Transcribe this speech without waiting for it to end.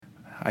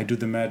I do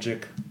the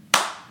magic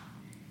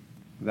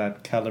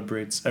that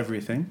calibrates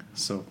everything.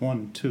 So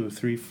 1, 2,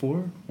 3,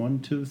 4. 1,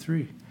 2,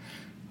 3.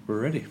 We're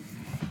ready.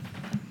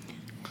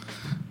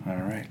 All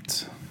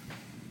right.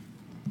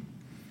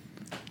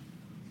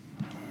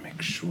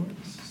 Make sure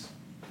this is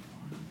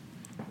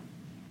 1,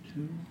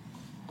 2.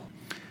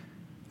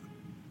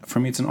 For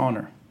me, it's an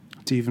honor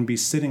to even be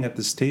sitting at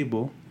this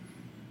table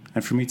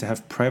and for me to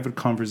have private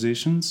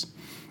conversations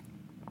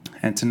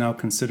and to now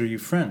consider you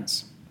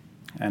friends.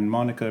 And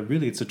Monika,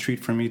 really, it's a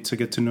treat for me to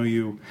get to know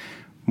you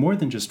more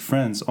than just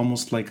friends,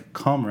 almost like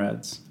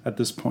comrades at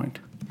this point.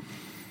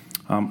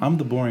 I'm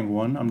the boring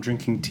one. I'm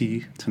drinking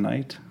tea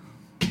tonight.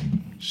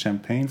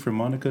 Champagne for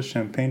Monika,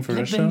 champagne for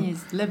Rasha.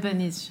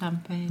 Lebanese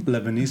champagne.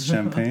 Lebanese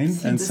champagne.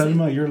 And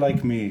Salma, you're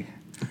like me.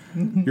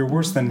 You're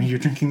worse than me. You're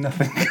drinking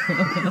nothing.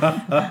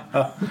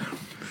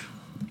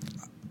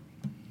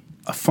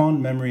 A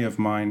fond memory of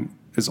mine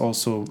is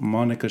also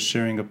Monika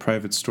sharing a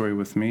private story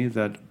with me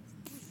that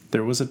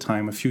there was a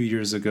time a few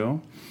years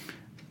ago,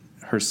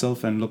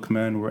 herself and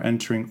Lukman were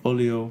entering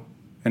Olio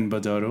in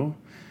Badaro,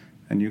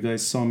 and you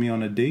guys saw me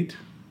on a date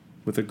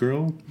with a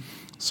girl,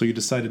 so you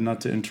decided not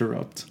to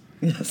interrupt.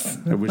 Yes.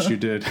 I wish you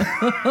did.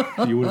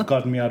 You would have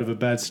gotten me out of a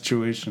bad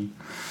situation.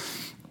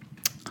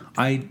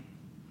 I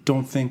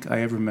don't think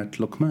I ever met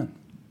Lukman.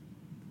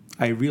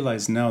 I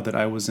realize now that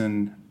I was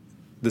in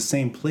the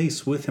same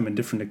place with him in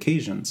different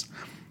occasions,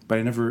 but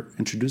I never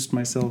introduced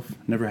myself,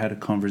 never had a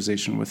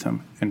conversation with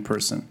him in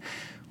person.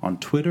 On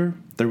Twitter,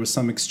 there was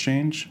some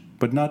exchange,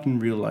 but not in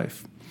real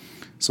life.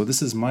 So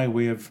this is my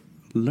way of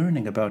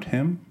learning about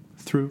him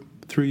through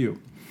you.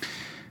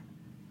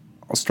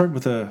 I'll start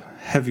with a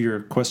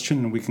heavier question,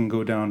 and we can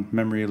go down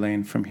memory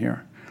lane from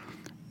here.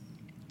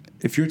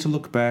 If you're to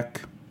look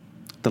back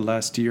the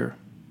last year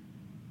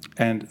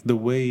and the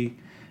way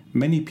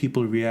many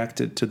people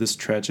reacted to this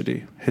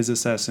tragedy, his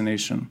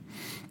assassination,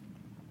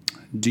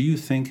 do you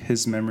think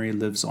his memory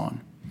lives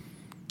on?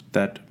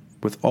 That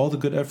with all the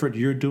good effort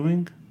you're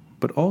doing,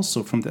 but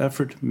also from the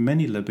effort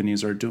many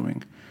Lebanese are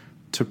doing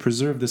to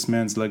preserve this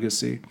man's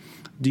legacy,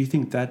 do you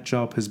think that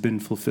job has been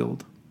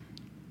fulfilled?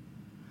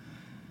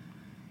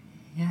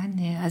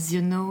 يعني, as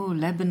you know,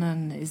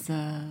 Lebanon is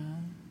a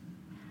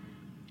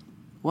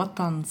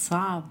watan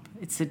صعب.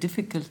 It's a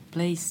difficult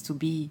place to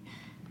be,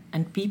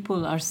 and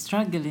people are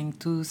struggling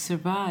to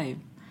survive.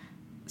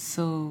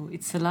 So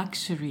it's a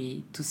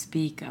luxury to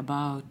speak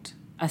about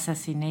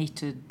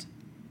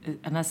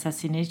an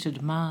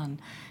assassinated man.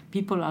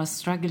 People are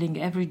struggling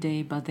every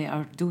day, but they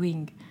are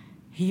doing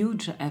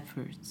huge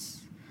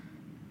efforts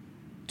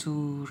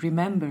to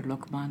remember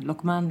Lukman.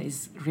 Lukman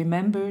is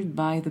remembered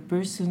by the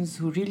persons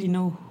who really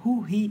know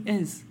who he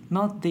is,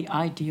 not the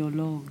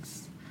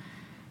ideologues.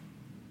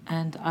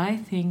 And I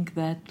think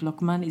that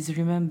Lukman is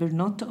remembered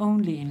not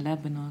only in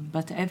Lebanon,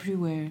 but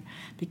everywhere,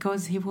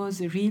 because he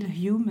was a real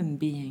human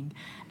being.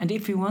 And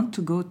if we want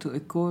to go to a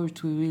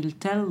court, we will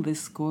tell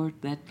this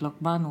court that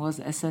Lukman was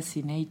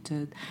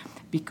assassinated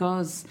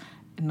because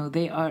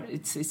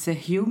it's a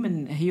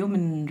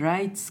human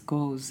rights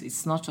cause.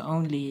 It's not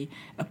only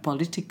a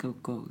political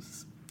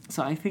cause.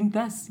 So I think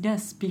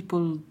yes,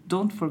 people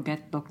don't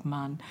forget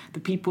Lukman,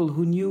 the people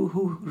who knew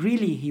who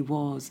really he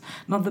was,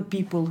 not the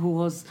people who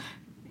was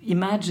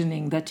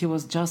imagining that he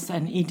was just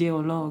an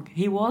ideologue.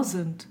 He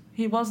wasn't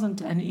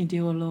an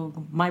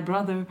ideologue. My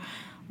brother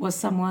was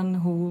someone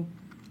who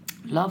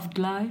loved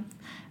life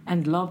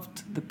and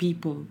loved the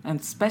people, and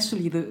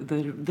especially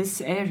this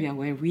area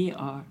where we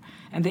are.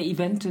 And they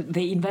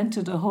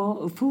invented a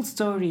full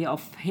story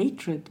of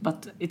hatred,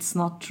 but it's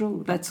not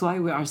true. That's why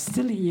we are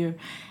still here,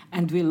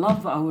 and we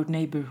love our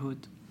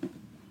neighborhood.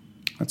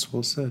 That's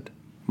well said.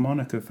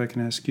 Monika, if I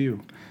can ask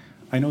you,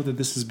 I know that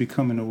this has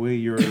become, in a way,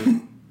 your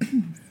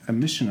a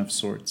mission of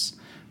sorts,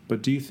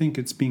 but do you think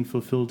it's being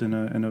fulfilled in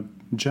a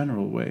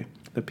general way,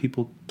 that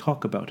people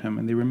talk about him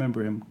and they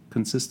remember him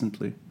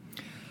consistently?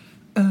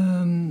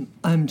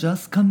 I'm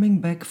just coming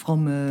back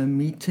from a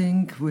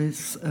meeting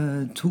with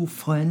two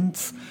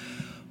friends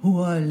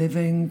who are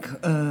living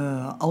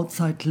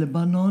outside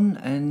Lebanon,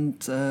 and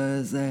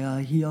they are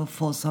here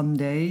for some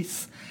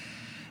days.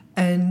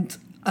 And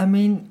I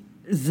mean,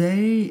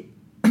 they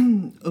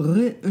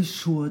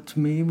reassured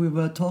me. We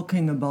were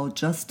talking about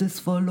justice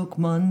for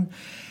Lukman,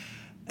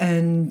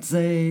 and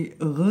they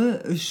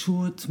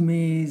reassured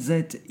me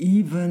that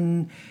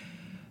even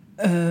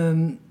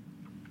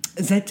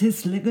that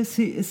his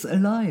legacy is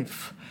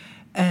alive.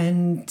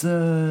 And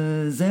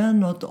they are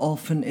not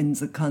often in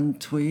the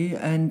country.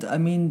 And I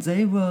mean,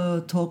 they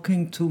were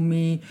talking to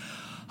me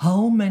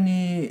how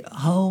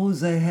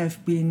they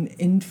have been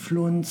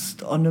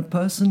influenced on a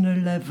personal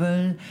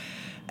level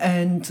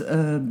and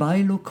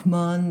by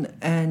Lukman.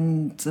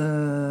 And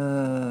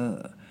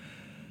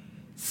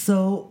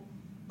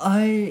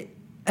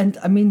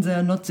I mean, they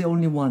are not the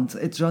only ones.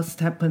 It just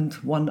happened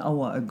 1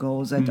 hour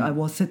ago that I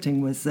was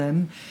sitting with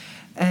them.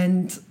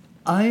 And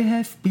I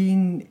have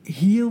been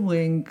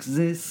hearing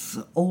this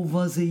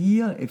over the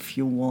year, if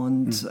you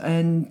want.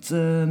 And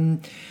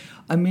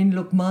I mean,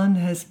 Luqman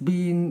has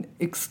been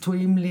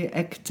extremely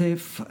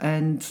active,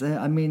 and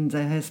I mean,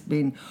 there has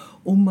been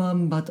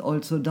but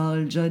also Dar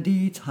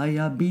al-Jadid,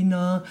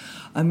 Hayabina.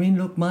 I mean,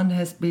 Luqman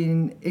has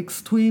been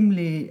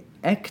extremely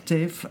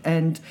active,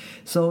 and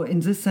so in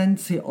this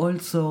sense, he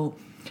also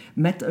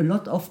met a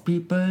lot of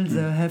people.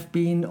 There have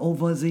been,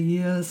 over the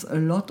years, a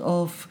lot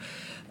of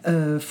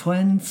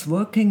friends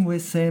working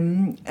with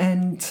him,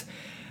 and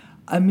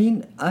I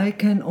mean, I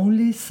can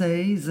only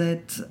say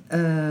that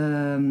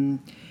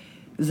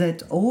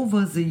that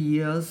over the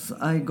years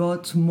I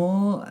got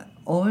more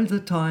all the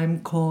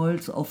time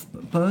calls of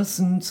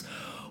persons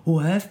who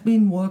have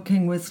been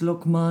working with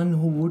Luqman,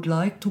 who would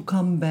like to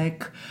come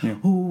back,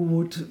 who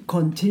would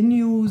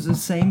continue the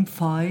same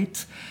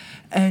fight.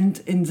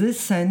 And in this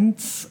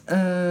sense,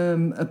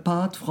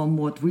 apart from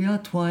what we are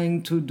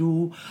trying to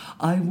do,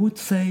 I would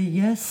say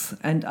yes.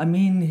 And I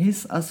mean,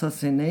 his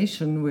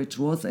assassination, which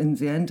was in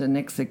the end an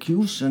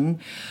execution,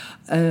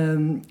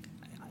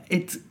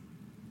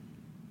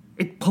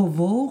 it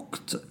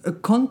provoked a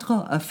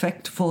contra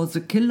effect for the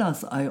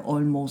killers, I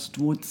almost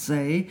would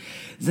say,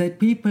 that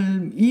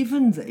people,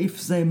 even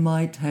if they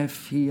might have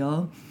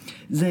fear,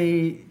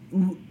 they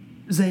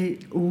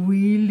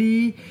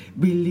really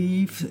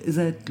believe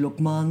that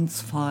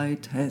Luqman's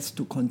fight has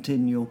to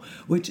continue,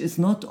 which is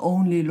not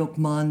only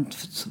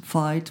Luqman's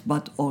fight,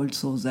 but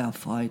also their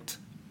fight.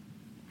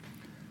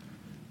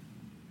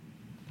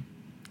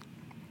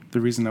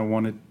 The reason I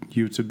wanted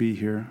you to be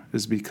here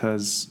is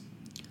because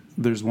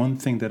there's one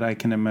thing that I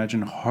can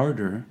imagine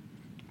harder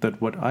than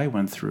what I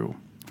went through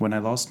when I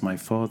lost my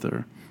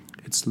father.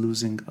 It's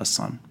losing a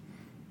son.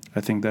 I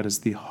think that is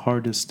the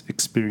hardest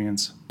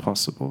experience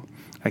possible.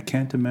 I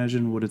can't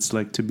imagine what it's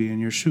like to be in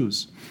your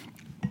shoes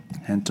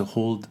and to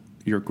hold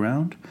your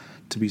ground,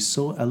 to be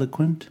so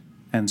eloquent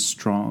and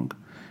strong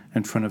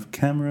in front of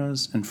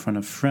cameras, in front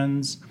of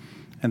friends,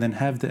 and then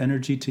have the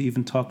energy to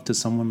even talk to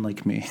someone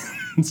like me.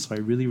 So I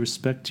really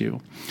respect you.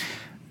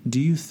 Do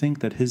you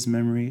think that his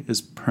memory is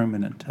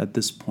permanent at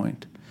this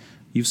point?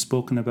 You've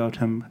spoken about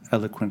him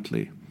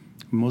eloquently.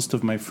 Most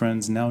of my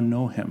friends now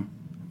know him.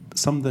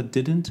 Some that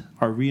didn't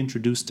are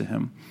reintroduced to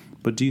him.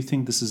 But do you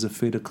think this is a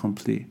fait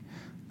accompli,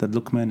 that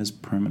Luqman is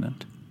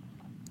permanent?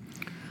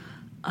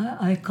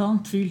 I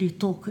can't really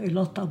talk a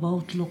lot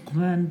about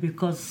Luqman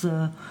because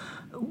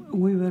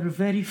we were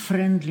very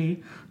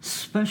friendly,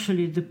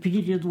 especially the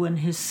period when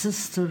his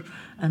sister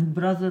and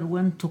brother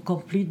went to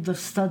complete their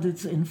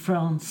studies in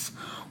France.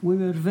 We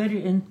were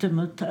very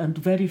intimate and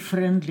very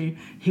friendly.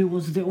 He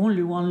was the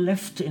only one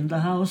left in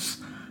the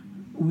house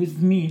with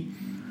me.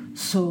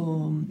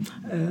 So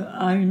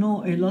I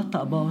know a lot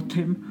about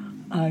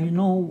him. I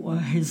know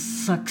his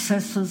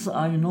successes.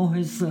 I know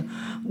his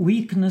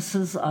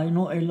weaknesses. I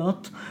know a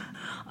lot.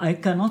 I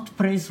cannot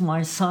praise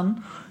my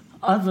son.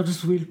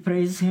 Others will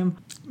praise him.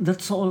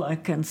 That's all I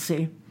can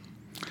say.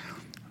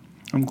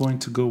 I'm going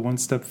to go one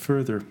step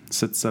further,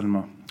 said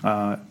Salma.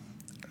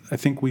 I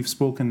think we've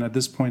spoken at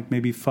this point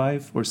maybe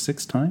 5 or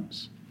 6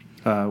 times.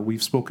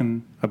 We've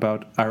spoken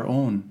about our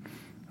own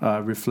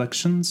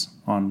reflections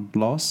on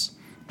loss.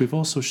 We've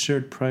also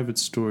shared private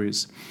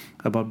stories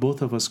about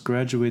both of us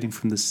graduating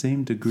from the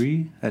same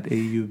degree at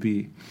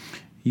AUB.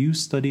 You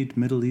studied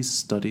Middle East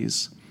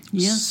studies.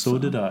 Yes. So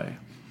did I.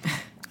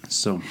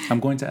 So I'm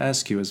going to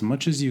ask you as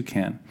much as you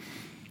can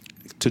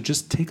to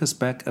just take us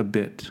back a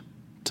bit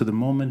to the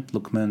moment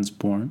Luqman's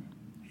born,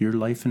 your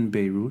life in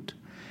Beirut,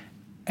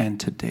 and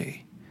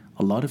today.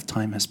 A lot of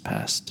time has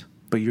passed,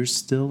 but you're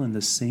still in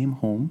the same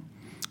home,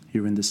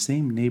 you're in the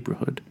same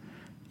neighborhood,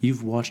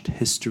 you've watched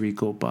history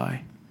go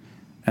by,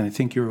 and I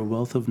think you're a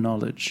wealth of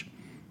knowledge.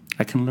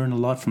 I can learn a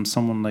lot from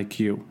someone like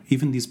you.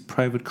 Even these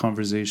private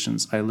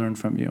conversations, I learn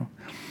from you.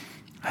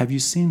 Have you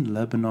seen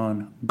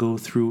Lebanon go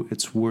through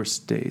its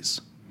worst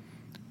days?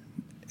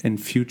 In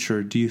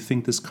future, do you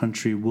think this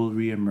country will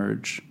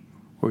reemerge?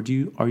 Or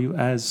are you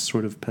as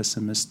sort of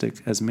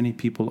pessimistic as many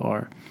people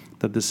are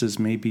that this is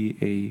maybe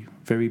a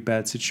very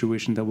bad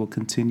situation that will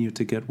continue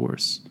to get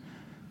worse?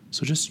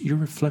 So just your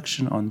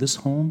reflection on this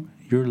home,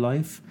 your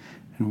life,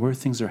 and where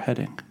things are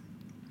heading.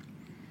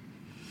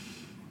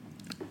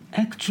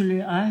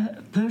 Actually, I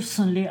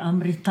personally am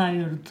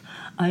retired.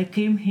 I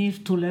came here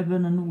to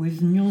Lebanon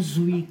with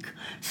Newsweek,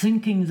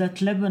 thinking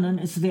that Lebanon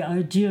is the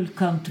ideal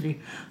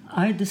country.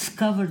 I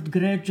discovered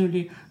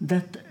gradually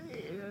that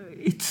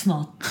it's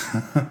not.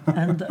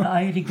 And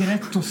I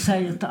regret to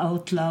say it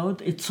out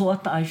loud. It's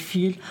what I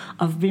feel.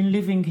 I've been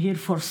living here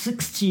for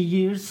 60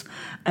 years,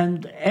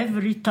 and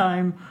every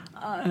time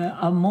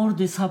I'm more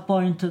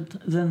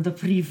disappointed than the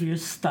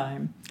previous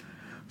time.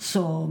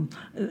 So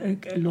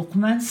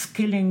Luqman's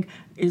killing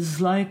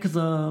is like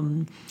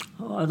the,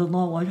 I don't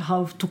know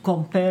how to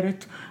compare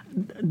it,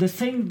 the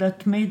thing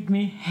that made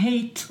me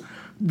hate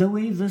the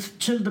way the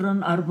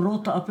children are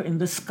brought up in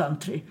this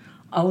country,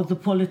 how the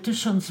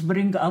politicians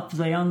bring up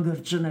the younger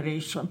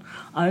generation.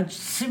 I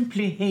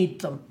simply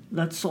hate them,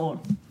 that's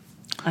all.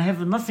 I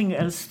have nothing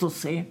else to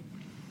say.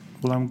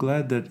 Well, I'm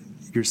glad that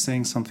you're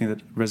saying something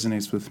that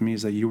resonates with me,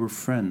 is that you were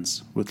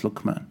friends with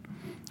Luqman.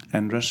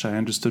 And Rasha, I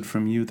understood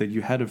from you that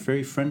you had a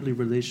very friendly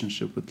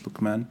relationship with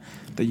Luqman,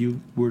 that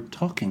you were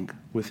talking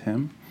with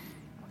him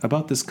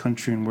about this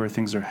country and where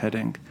things are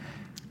heading.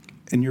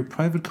 In your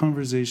private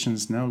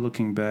conversations, now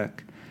looking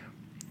back,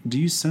 do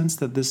you sense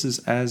that this is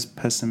as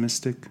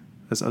pessimistic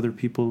as other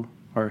people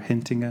are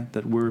hinting at,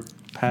 that we're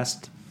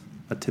past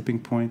a tipping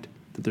point,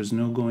 that there's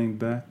no going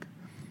back?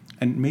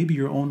 And maybe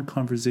your own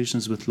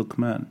conversations with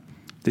Luqman,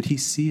 did he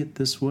see it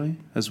this way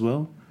as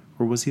well?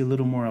 Or was he a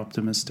little more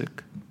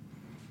optimistic?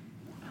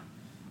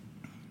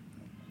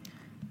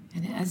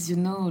 And as you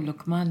know,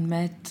 Luqman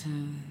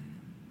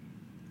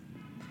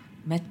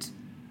met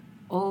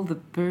all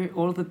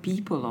the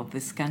people of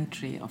this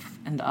country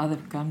and other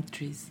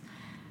countries,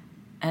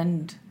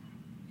 and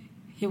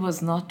he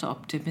was not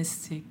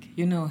optimistic.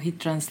 You know, he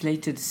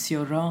translated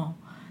Sioran.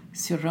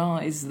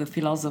 Sioran is the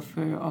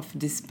philosopher of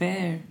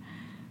despair,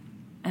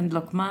 and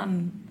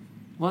Luqman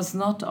was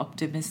not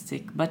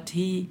optimistic, but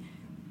he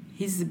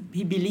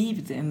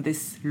believed in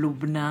this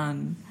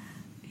Lubnan.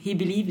 He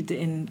believed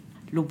in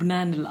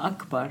Lubnan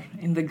al-Akbar,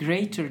 in the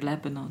greater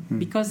Lebanon,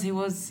 because he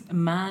was a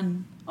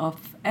man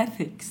of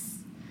ethics.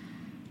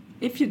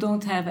 If you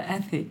don't have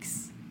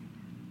ethics,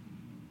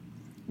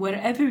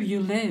 wherever you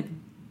live,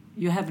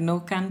 you have no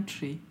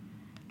country.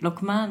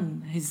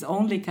 Luqman, his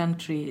only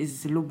country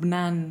is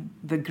Lubnan,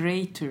 the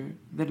greater,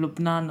 the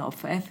Lubnan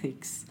of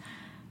ethics.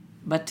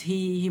 But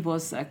he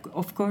was,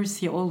 of course,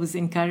 he always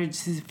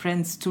encouraged his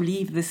friends to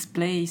leave this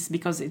place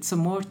because it's a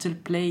mortal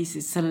place,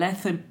 it's a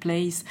lethal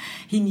place.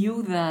 He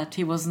knew that.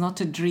 He was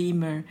not a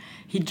dreamer.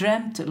 He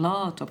dreamt a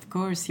lot, of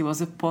course. He was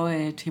a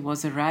poet, he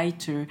was a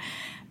writer.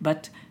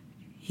 But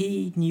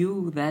he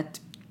knew that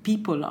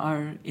people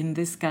are in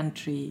this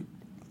country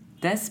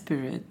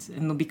desperate,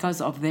 and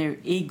because of their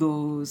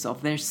egos,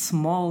 of their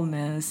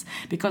smallness,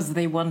 because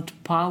they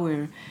want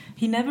power.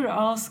 He never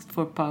asked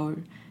for power.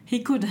 He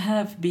could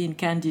have been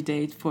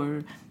candidate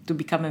to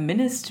become a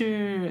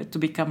minister, to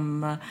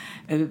become a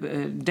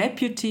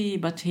deputy,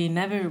 but he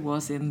never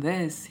was in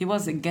this. He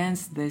was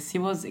against this. He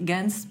was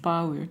against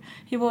power.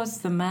 He was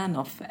the man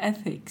of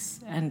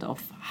ethics and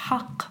of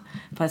haqq.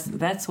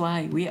 That's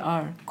why we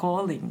are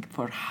calling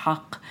for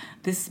haqq.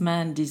 This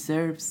man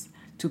deserves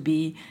to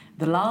be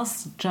the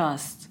last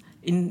just.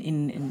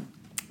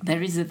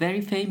 There is a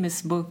very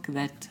famous book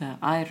that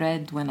I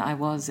read when I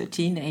was a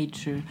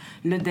teenager,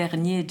 Le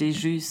Dernier des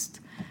Justes.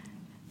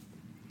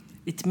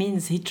 It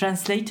means, he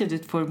translated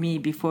it for me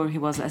before he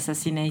was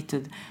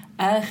assassinated.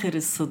 آخر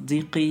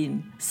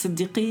الصديقين.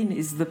 Siddiqeen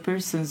is the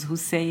persons who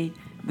say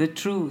the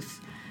truth.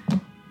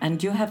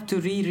 And you have to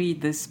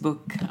reread this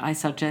book. I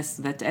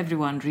suggest that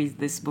everyone read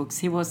this book.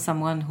 He was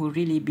someone who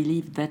really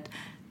believed that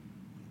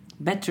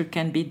better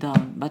can be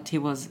done, but he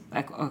was,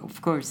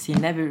 of course, he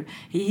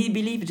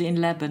believed in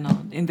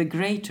Lebanon, in the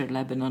greater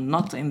Lebanon,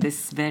 not in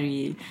this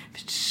very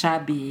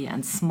shabby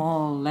and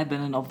small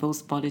Lebanon of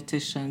those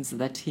politicians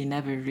that he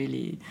never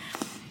really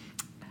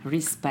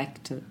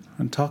respected.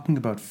 And talking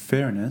about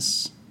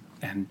fairness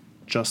and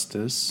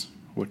justice,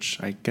 which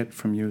I get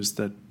from you is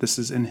that this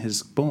is in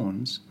his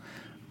bones,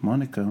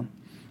 Monika,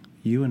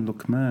 you and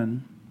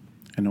Luqman,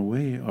 in a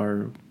way,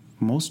 are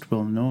most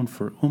well known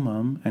for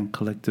and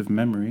collective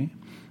memory,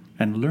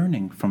 and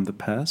learning from the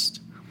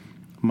past.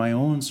 My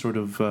own sort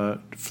of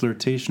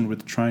flirtation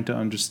with trying to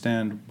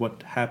understand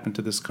what happened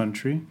to this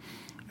country,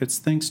 it's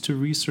thanks to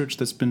research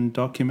that's been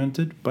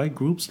documented by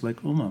groups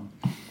like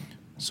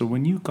So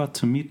when you got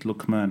to meet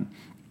Luqman,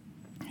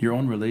 your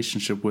own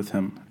relationship with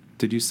him,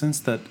 did you sense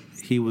that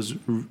he was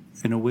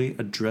in a way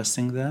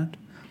addressing that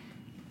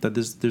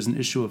there's an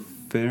issue of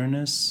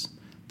fairness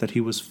that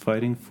he was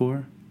fighting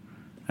for,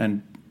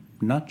 and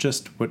not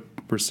just what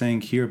we're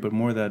saying here, but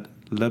more that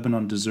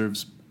Lebanon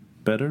deserves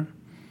better?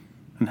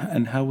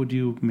 And how would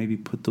you maybe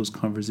put those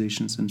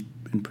conversations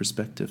in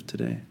perspective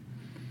today?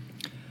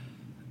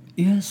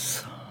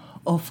 Yes,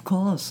 of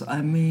course.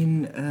 I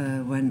mean,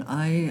 when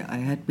I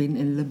had been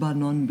in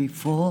Lebanon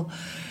before,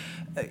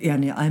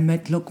 I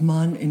met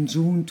Luqman in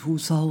June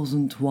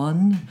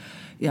 2001.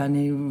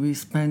 We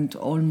spent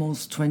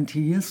almost 20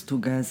 years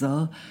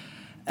together.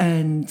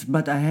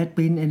 But I had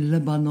been in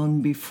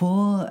Lebanon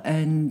before,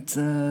 and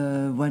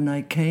when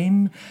I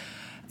came,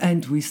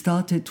 and we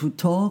started to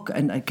talk,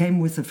 and I came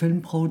with a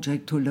film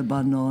project to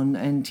Lebanon,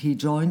 and he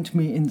joined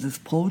me in this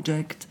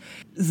project.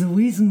 The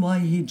reason why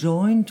he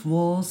joined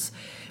was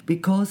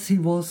because he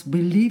was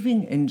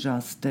believing in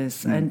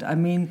justice. And I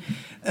mean,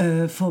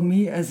 for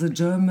me as a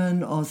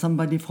German or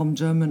somebody from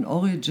German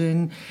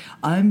origin,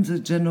 I'm the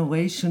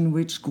generation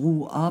which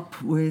grew up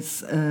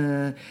with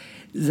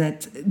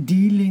that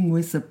dealing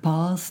with the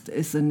past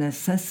is a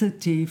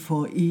necessity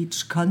for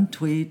each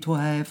country to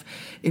have,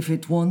 if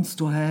it wants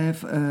to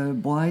have a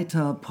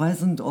brighter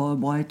present or a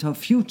brighter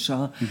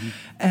future.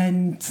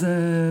 And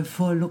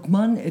for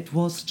Luqman, it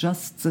was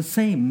just the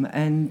same.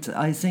 And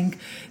I think,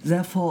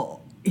 therefore,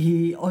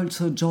 he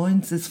also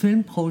joined this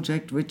film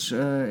project, which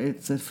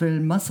it's a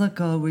film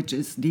Massacre, which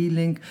is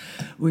dealing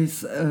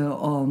with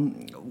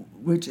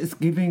which is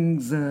giving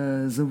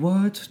the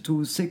word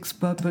to 6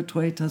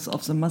 perpetrators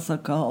of the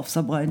massacre of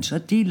Sabra and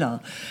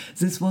Shatila.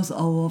 This was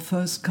our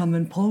first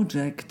common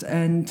project,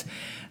 and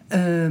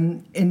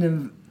in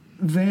a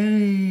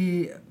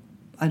very,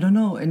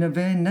 in a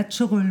very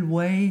natural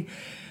way,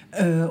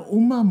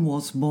 Umam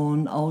was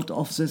born out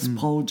of this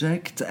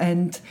project.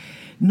 And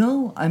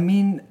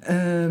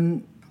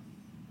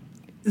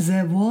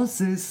there was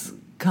this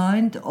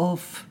kind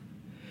of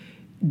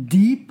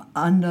deep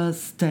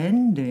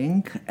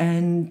understanding,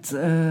 and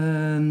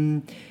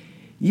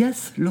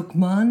yes,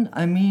 Luqman,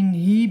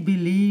 he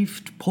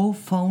believed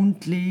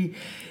profoundly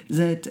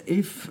that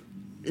if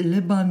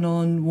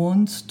Lebanon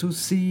wants to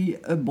see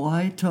a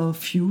brighter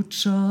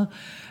future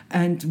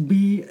and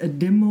be a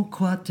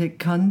democratic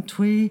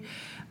country,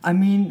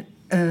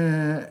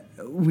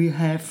 we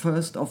have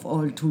first of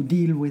all to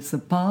deal with the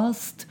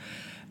past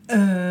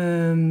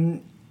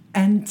and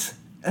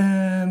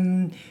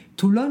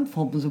to learn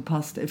from the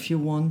past, if you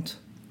want.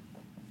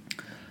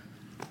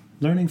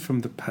 Learning from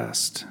the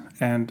past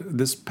and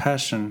this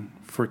passion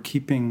for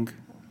keeping,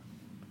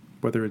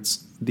 whether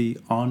it's the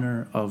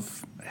honor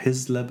of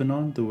his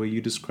Lebanon, the way you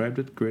described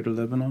it, Greater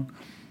Lebanon,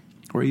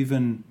 or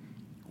even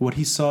what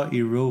he saw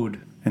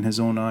erode in his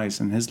own eyes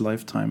in his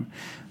lifetime.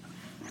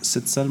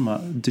 Sid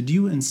Salma, did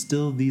you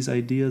instill these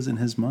ideas in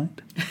his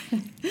mind?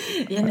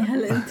 يعني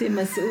هل أنت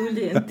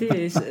مسؤولة أنت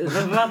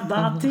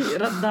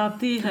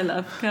ردعتي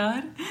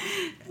هالأفكار؟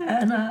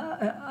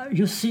 أنا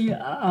you see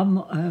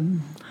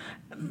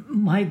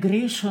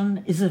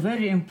migration is a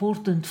very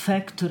important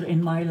factor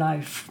in my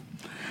life.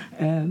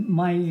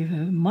 My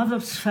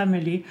mother's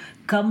family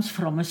comes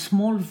from a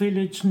small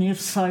village near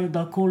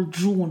Saida called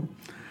June.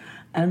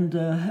 And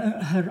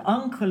her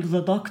uncle,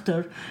 the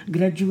doctor,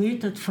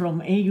 graduated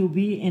from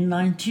AUB in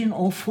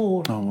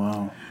 1904. Oh,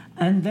 wow.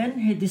 And then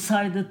he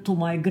decided to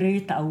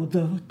migrate out.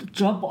 The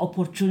job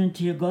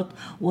opportunity he got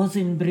was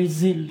in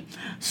Brazil.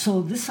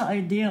 So this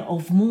idea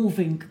of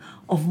moving,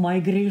 of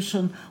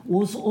migration,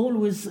 was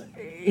always,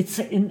 it's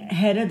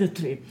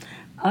hereditary.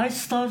 I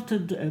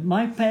started,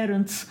 my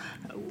parents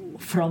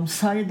from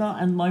Saida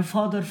and my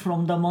father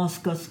from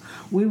Damascus.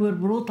 We were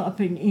brought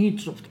up in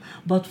Egypt,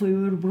 but we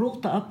were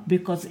brought up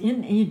because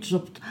in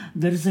Egypt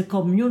there is a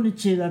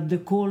community that they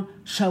call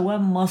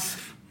Shawam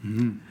Masr.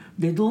 Mm-hmm.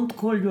 They don't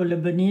call you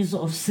Lebanese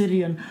or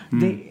Syrian.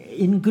 They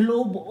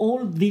englobe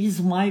all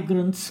these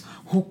migrants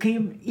who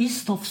came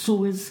east of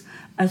Suez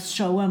as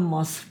Shawam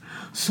Masr.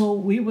 So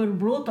we were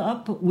brought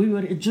up, we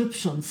were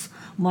Egyptians.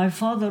 My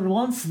father,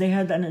 once they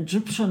had an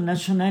Egyptian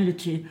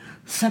nationality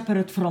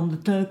separate from the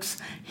Turks,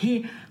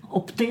 he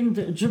obtained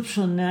the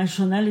Egyptian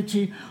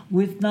nationality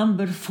with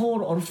number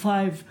 4 or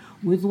 5,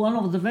 with one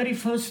of the very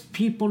first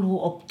people who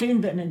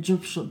obtained an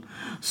Egyptian.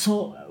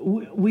 So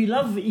we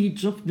love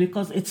Egypt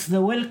because it's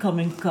the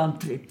welcoming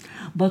country,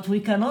 but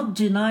we cannot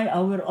deny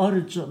our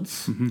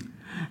origins. Mm-hmm.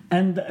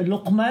 And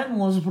Luqman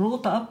was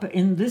brought up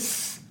in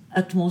this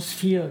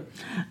atmosphere.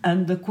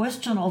 And the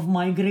question of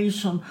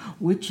migration,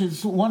 which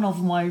is one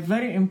of my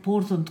very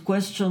important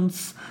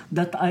questions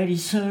that I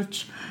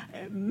research,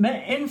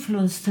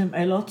 influenced him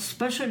a lot,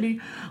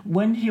 especially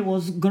when he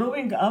was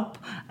growing up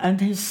and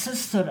his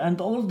sister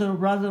and older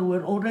brother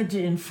were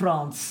already in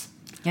France.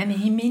 Yani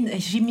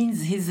she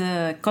means he's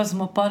a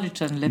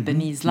cosmopolitan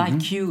Lebanese,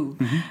 like you,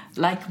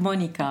 like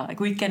Monika.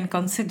 We can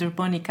consider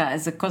Monika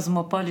as a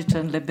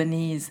cosmopolitan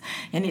Lebanese.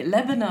 Yani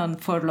Lebanon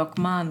for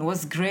Luqman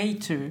was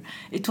greater.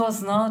 It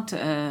was not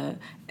a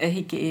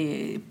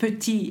petit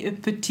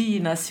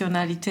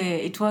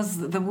nationalité. It was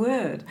the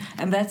word,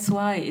 and that's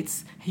why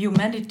it's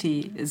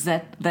humanity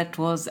that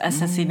was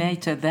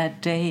assassinated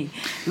that day.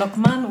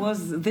 Luqman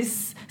was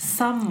this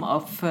sum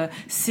of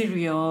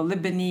Syrio,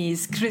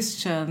 Lebanese,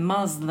 Christian,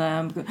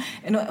 Muslim,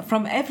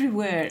 from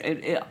everywhere,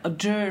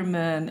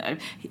 German.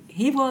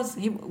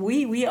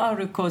 We are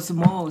a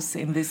cosmos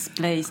in this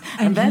place,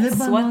 and that's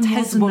Lebanon what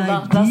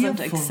Hezbollah doesn't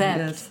accept.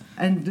 Yes.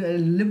 And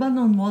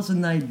Lebanon was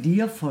an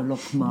idea for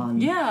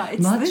Luqman. Yeah,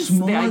 it's much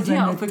more the idea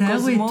than of a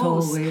territory.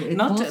 cosmos, It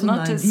not was an a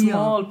idea.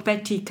 small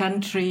petty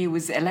country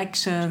with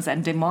elections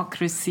and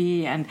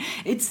democracy. And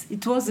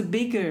it was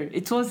bigger.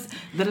 It was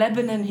the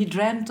Lebanon he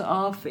dreamt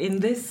of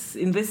in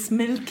this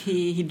milk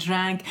he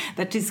drank.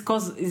 That is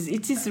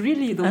it is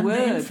really the and word.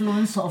 The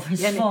influence of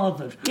his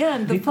father. Yeah,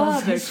 and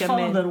because his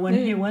father, when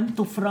he went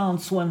to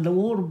France, when the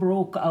war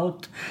broke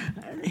out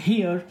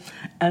here,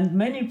 and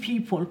many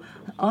people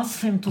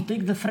asked him to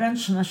take the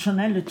French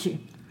nationality.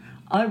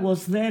 I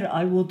was there.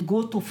 I would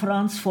go to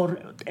France for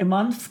a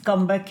month,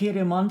 come back here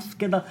a month.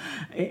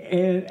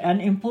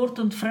 An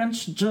important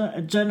French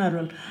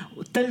general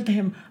told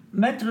him,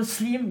 Maître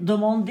Slim,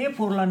 demandez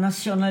pour la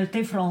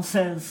nationalité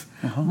française.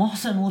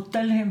 Mohsen would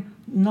tell him,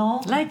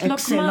 No, Like Lokman,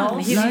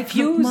 excellence. he Like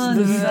refused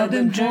Lokman,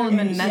 the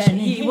German yeah, nation.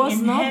 he He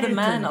was not the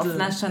man inherited of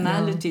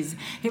nationalities.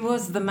 He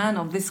was the man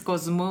of this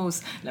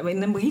cosmos. I mean,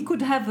 he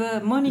could have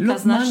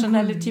Monika's Lokman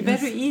nationality could,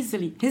 yes. very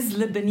easily. He's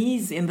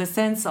Lebanese in the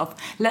sense of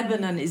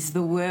Lebanon is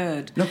the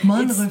word.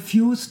 Lokman It's-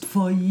 refused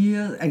for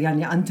years,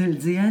 until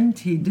the end,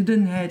 he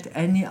didn't have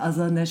any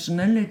other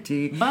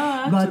nationality.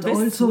 But this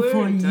also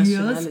for word years,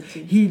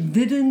 nationality. he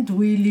didn't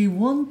really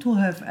want to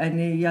have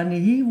any.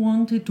 He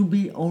wanted to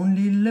be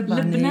only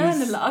Lebanese.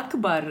 Lebanon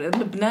al-Akbar,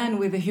 Lebanon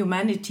with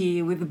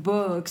humanity, with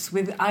books,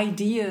 with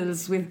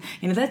ideals, with,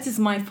 that is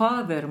my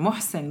father,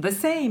 Mohsen, the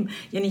same.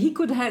 He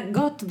could have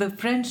got the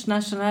French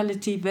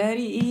nationality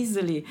very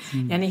easily.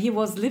 He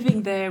was living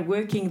there,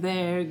 working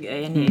there,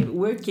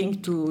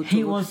 working to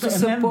He was to a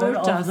member support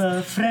of us. the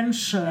French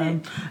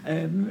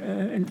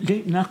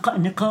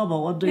Niqaba,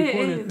 what do you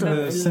call it?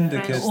 The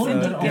syndicate,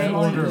 Order of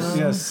lawyers.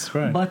 yes,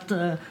 right. But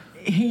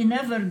he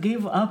never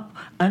gave up,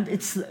 and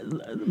it's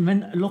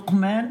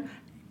Luqman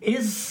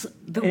is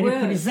The a word.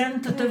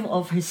 representative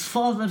of his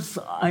father's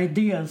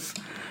ideas,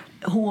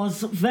 who was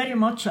very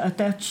much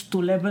attached to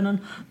Lebanon,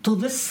 to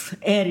this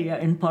area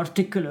in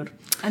particular.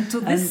 And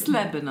to this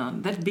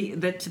Lebanon that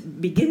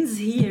begins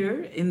here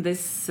in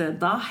this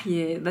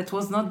Dahye, that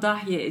was not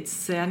Dahye,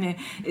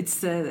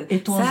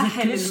 It was a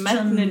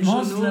Christian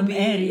Muslim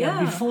area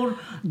before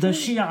the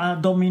Shia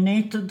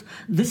dominated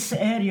this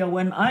area.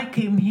 When I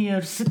came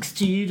here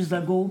 60 years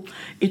ago,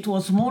 it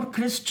was more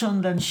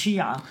Christian than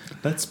Shia.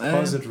 Let's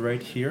pause it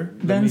right here.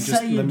 Then Let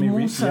Sayyid me read.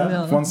 Musa.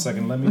 Yeah, 1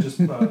 second. Let me just.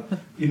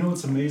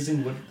 It's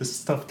amazing what this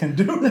stuff can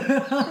do.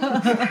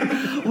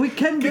 We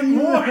can Get be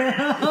more.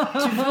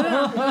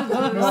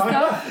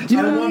 You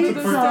I want need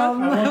to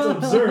some.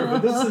 observe.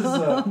 But this is.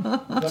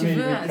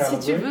 Si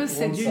tu veux,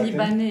 c'est du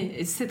libanais.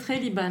 Et c'est très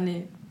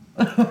libanais.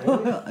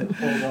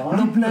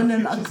 Lokman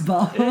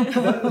al-Akbar.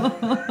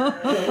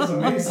 That was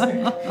amazing.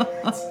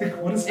 It's like,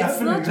 what is It's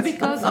happening? not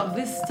because of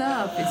this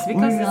stuff. It's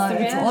because it's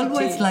the It's reality.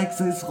 always like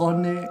this,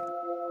 Ronnie.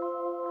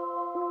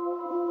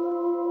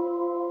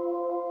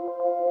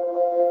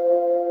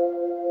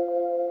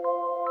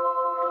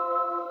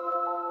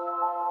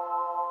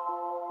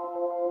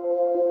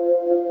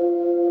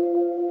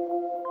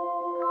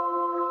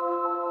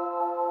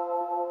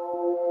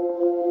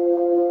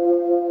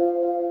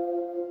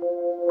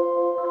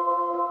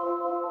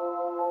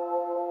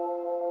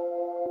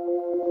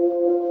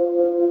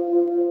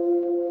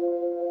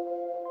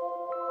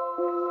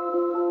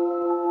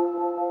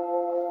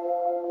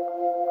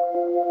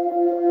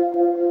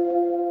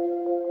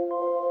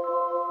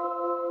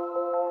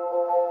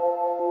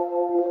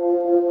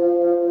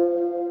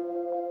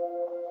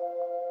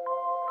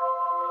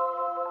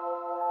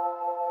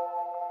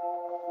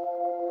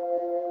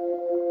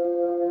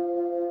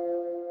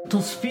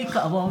 To speak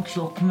about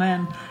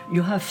Luqman,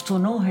 you have to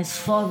know his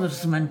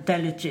father's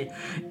mentality.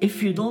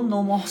 If you don't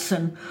know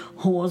Mohsen,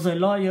 who was a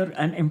lawyer,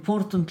 an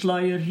important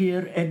lawyer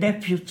here, a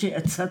deputy,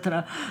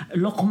 etc.,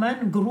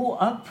 Luqman grew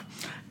up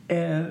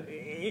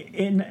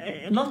in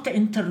not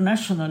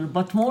international,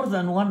 but more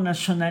than one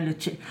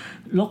nationality.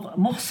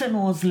 Mohsen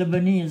was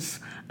Lebanese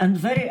and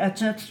very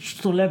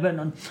attached to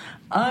Lebanon.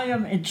 I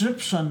am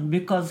Egyptian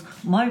because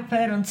my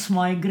parents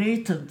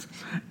migrated,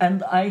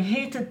 and I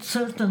hated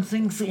certain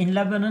things in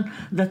Lebanon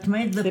that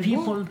made the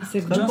people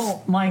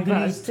just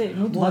migrate.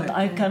 But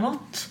I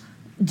cannot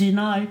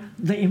deny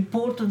the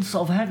importance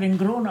of having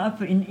grown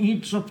up in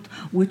Egypt,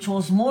 which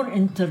was more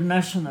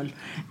international.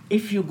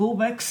 If you go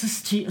back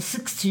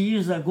 60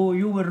 years ago,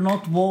 you were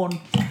not born.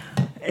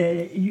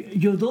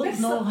 You don't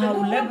know how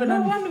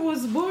Lebanon... No one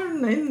was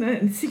born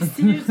in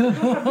 60 years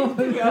ago.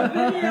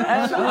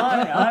 And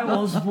I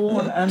was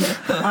born, and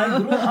I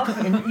grew up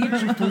in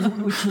Egypt,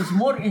 which was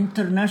more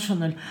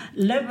international.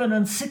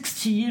 Lebanon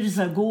 60 years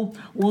ago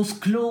was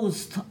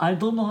closed. I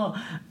don't know how,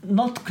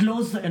 not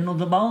closed,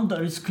 the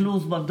boundaries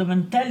closed, but the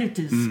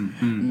mentalities.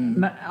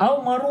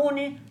 أو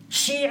Maroni,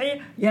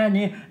 Shi'i,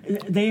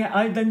 they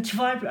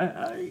identify.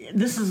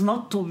 This is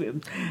not to be.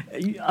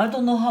 I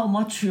don't know how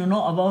much you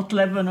know about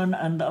Lebanon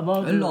and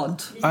about A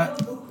lot.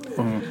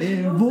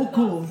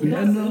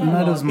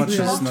 Not as much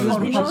as not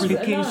for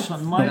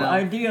publication. My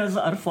ideas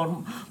are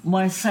for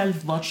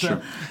myself, but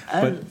sure.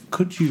 But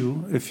could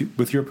you,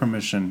 with your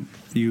permission,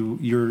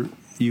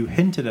 you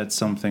hinted at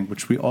something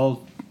which we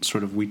all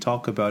we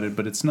talk about it,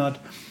 but it's not.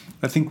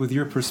 I think with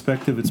your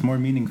perspective, it's more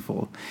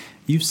meaningful.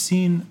 You've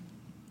seen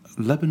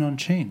Lebanon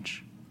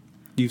change.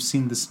 You've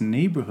seen this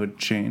neighborhood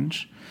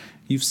change.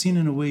 You've seen,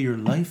 in a way, your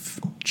life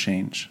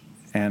change.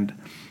 And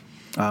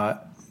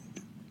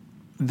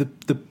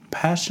the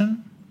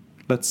passion,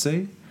 let's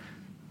say,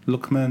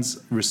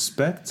 Luqman's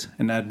respect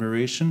and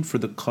admiration for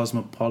the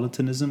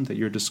cosmopolitanism that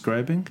you're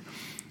describing,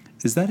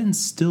 is that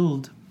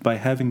instilled by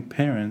having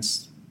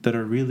parents that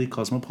are really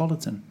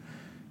cosmopolitan?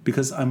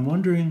 Because I'm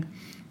wondering,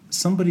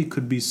 somebody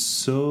could be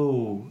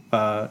so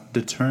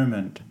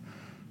determined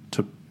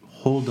to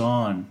hold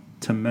on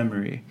to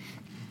memory.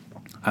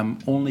 I'm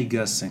only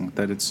guessing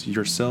that it's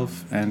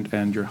yourself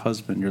and your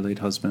husband, your late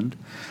husband,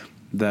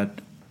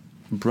 that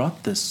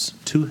brought this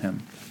to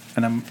him.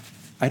 And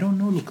I don't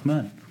know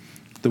Luqman,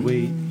 the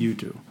way you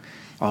do.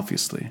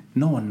 Obviously,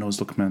 no one knows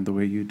Luqman the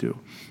way you do.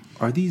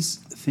 Are these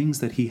things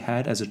that he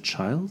had as a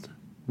child?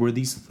 Were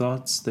these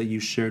thoughts that you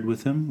shared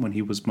with him when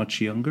he was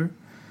much younger?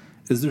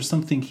 Is there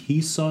something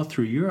he saw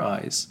through your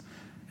eyes?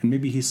 And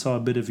maybe he saw a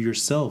bit of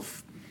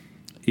yourself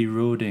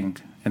eroding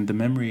and the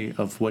memory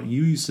of what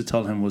you used to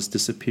tell him was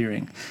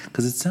disappearing.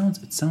 Because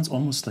it sounds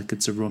almost like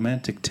it's a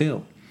romantic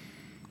tale.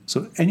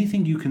 So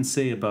anything you can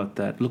say about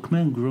that?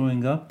 Luqman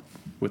growing up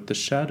with the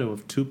shadow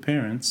of two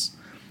parents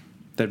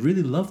that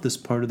really loved this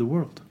part of the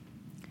world.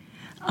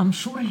 I'm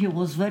sure he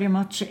was very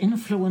much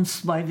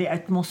influenced by the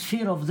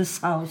atmosphere of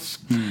this house.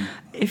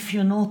 If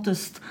you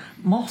noticed,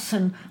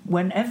 Mohsen,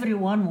 when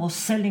everyone was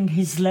selling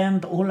his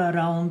land all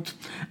around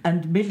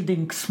and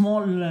building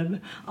small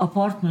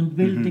apartment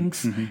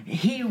buildings,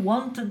 he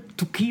wanted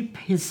to keep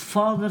his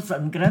father's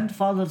and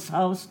grandfather's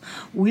house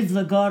with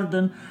the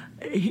garden.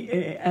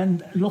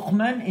 And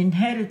Luqman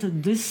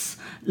inherited this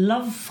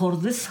love for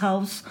this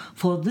house,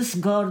 for this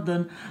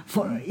garden,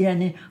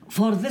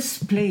 for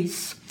this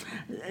place.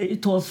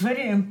 It was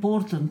very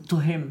important to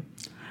him.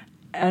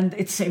 And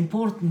it's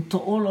important to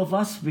all of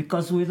us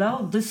because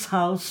without this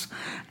house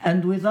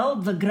and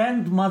without the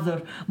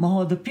grandmother,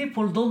 the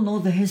people don't know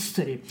the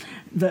history.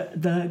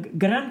 The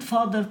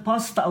grandfather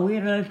passed away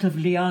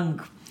relatively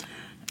young.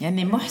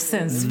 يعني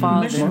محسن's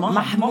father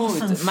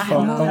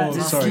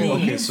محمود sorry, okay,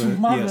 his so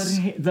mother, yes.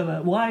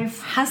 the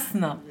wife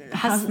حسنة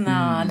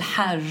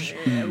الحاج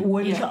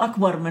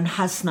والأكبر من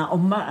حسنة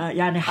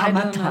يعني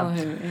حماتها.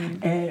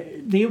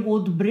 They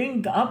would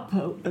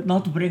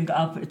not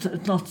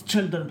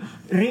children,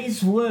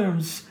 raise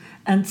worms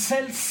and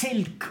sell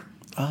silk.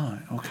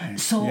 Okay.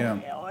 So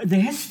the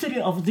history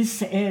of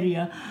this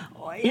area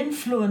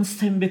influenced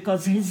him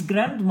because his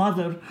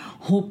grandmother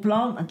who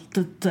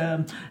planted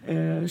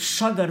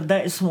شجر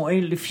ده اسمه ايه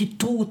اللي فيه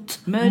توت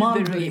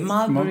mulberry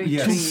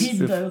tree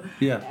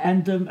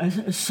and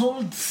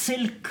sold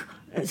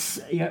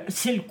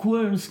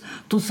silkworms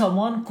to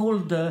someone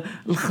called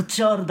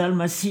الختيار ده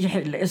المسيحي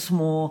اللي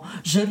اسمه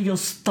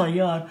جيريوس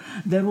الطيار.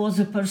 There was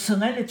a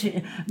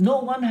personality.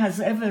 No one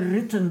has ever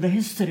written the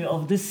history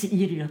of this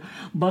area,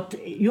 but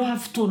you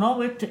have to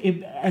know it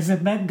as a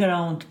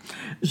background.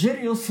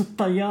 جيريوس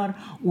الطيار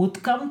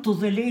would come to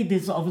the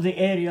ladies of the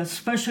area,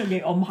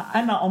 especially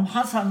أنا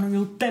حسن,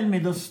 you tell me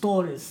the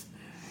stories.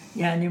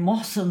 يعني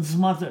Mohsen's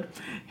mother.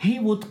 He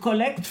would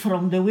collect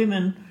from the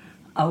women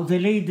or the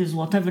ladies,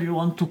 whatever you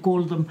want to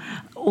call them,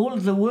 all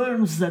the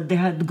worms that they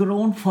had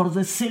grown for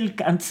the silk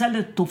and sell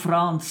it to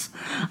France.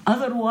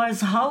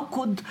 Otherwise, how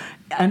could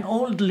an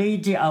old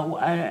lady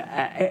or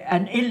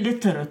an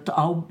illiterate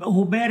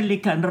who barely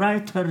can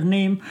write her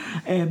name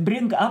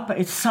bring up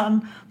a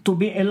son to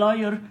be a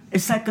lawyer, a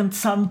second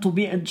son to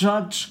be a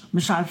judge,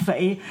 مش عارفة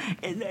إيه.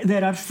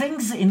 There are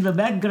things in the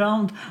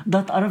background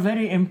that are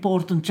very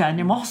important.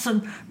 يعني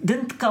Mohsen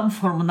didn't come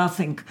from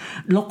nothing.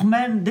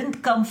 Luqman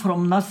didn't come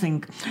from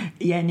nothing.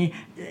 يعني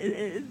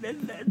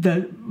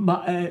the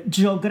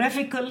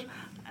geographical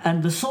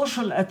and the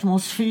social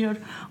atmosphere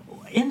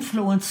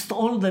influenced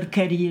all their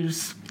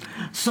careers.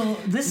 So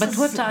this But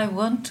what I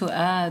want to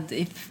add,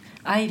 if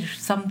I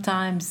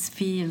sometimes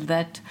feel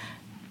that,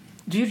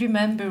 do you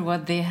remember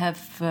what they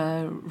have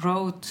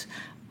wrote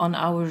on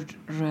our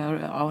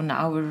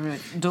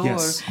door?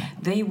 Yes.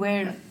 They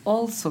were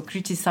also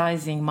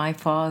criticizing my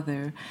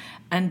father,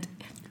 and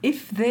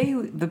if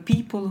the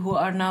people who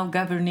are now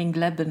governing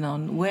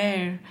Lebanon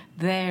were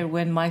there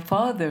when my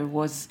father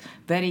was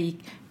very,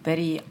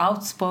 very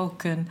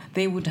outspoken,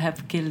 they would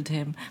have killed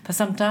him. But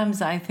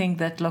sometimes I think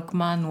that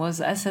Luqman was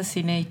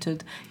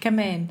assassinated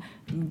كمان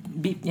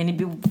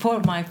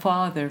for my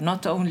father,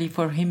 not only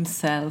for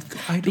himself.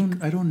 I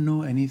don't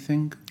know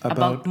anything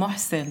about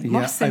Mohsen. Yeah,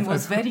 Mohsen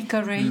was very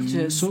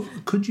courageous. So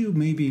could you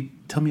maybe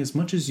tell me as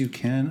much as you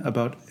can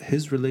about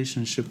his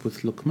relationship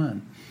with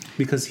Luqman?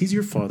 Because he's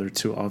your father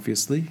too,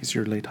 obviously. He's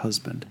your late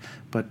husband.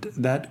 But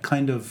that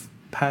kind of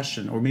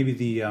passion, or maybe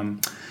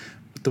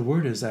the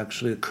word is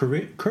actually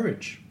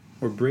courage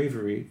or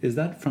bravery, is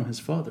that from his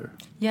father?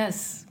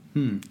 Yes.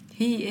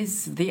 He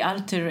is the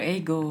alter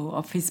ego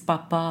of his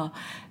papa.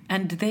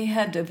 And they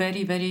had a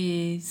very,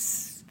 very,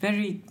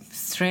 very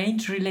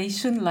strange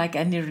relation, like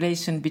any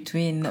relation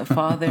between a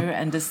father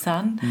and a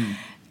son.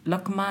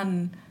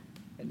 Luqman,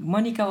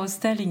 Monika was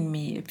telling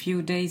me a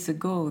few days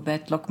ago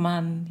that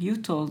Luqman, you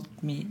told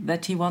me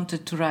that he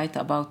wanted to write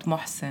about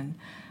Mohsen.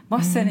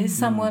 Mohsen is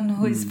someone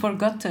who is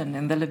forgotten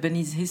in the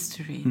Lebanese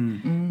history.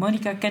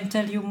 Monika can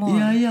tell you more.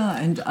 Yeah,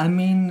 and I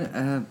mean,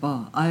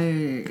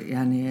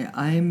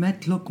 I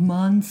met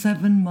Luqman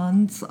 7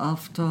 months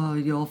after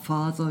your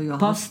father, your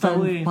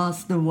husband,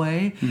 passed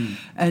away.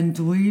 And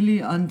really,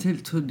 until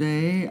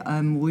today,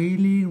 I'm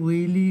really,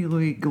 really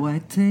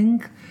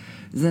regretting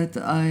that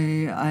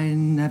I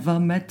never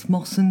met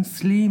Mohsen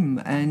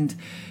Slim. And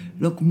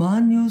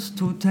Luqman used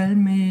to tell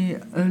me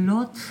a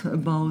lot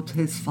about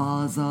his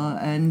father,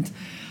 and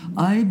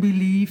I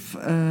believe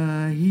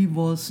he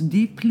was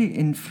deeply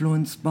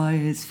influenced by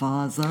his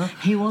father.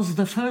 He was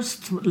the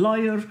first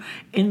lawyer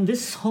in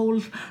this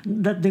whole,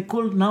 that they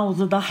call now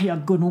the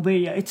Dahya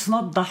Gunubiya. It's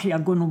not Dahya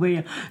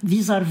Gunubiya.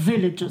 These are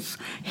villages.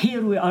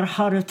 Here we are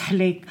Harat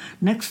Halek.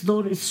 Next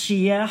door is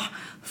Shiyah.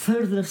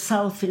 Further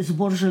south is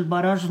Burj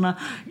al-Barajna.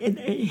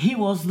 He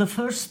was the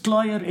first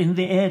lawyer in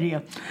the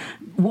area.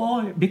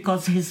 Why?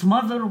 Because his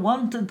mother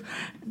wanted...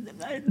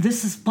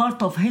 This is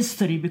part of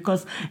history,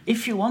 because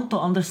if you want to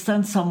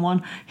understand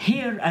someone,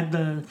 here at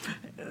the...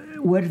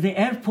 where the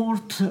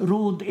airport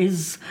road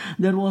is,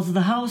 there was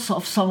the house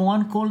of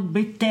someone called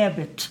Beit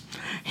Tabit.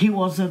 He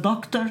was a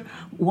doctor,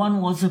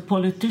 one was a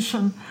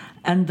politician,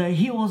 and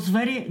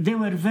they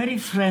were very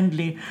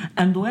friendly.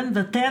 And when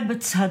the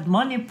Tabits had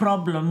money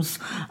problems,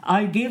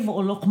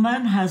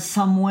 Luqman has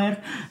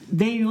somewhere,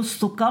 they used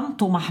to come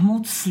to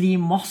Mahmoud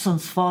Slim,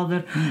 Mohsen's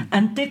father,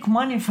 and take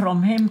money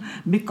from him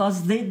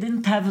because they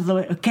didn't have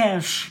the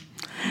cash.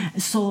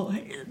 So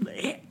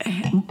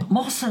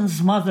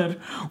Mohsen's mother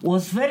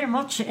was very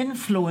much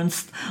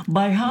influenced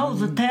by how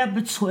the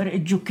Tabits were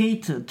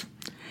educated.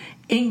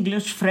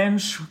 English,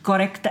 French,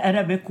 correct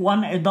Arabic,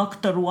 one a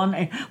doctor, one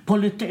a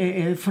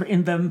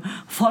in the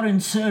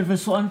foreign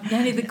service, one.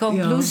 Yani the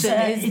conclusion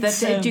is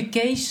that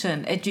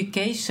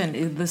education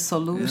is the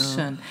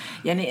solution.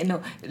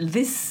 Yani,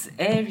 this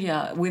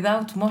area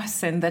without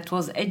Mohsen that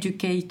was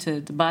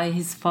educated by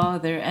his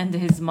father and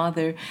his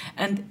mother,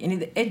 and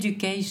the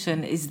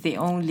education is the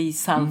only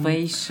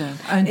salvation.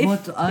 And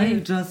what I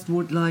just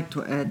would like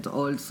to add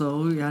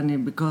also,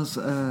 yani, because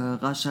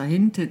Rasha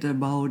hinted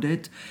about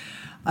it,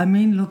 I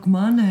mean,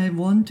 Luqman had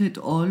wanted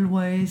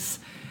always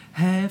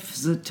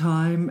have the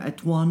time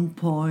at one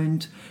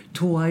point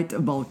to write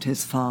about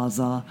his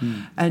father.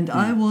 And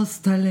I was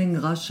telling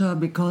Rasha,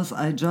 because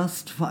I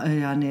just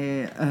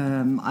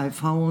I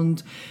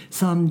found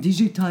some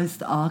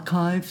digitized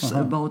archives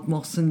about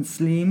Mohsen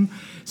Slim.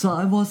 So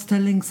I was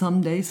telling some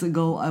days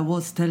ago,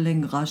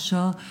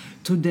 Rasha,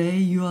 today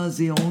you are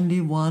the only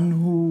one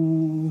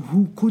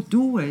who could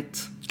do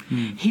it.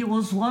 He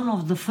was one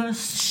of the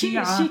first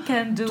Shia. She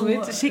can do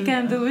it. She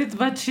can do it,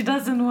 but she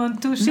doesn't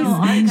want to. She's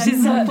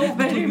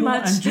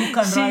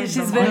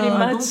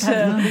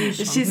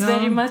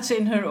very much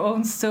in her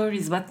own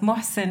stories. But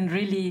Mohsen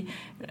really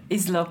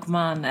is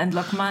Luqman, and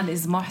Luqman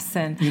is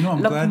Mohsen.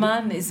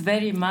 Luqman is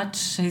very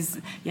much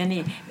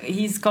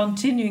he's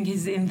continuing.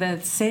 He's in the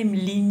same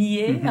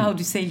lignée. How do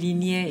you say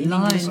lignée in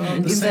English?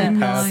 In the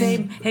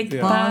same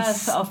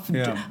path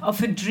of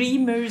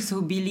dreamers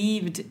who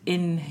believed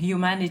in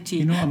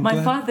humanity. My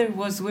father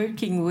was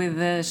working with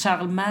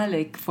Charles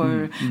Malik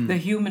for the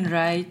human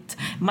right.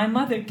 My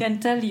mother can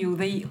tell you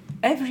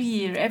every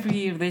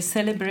year they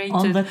celebrated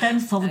on the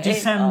 10th of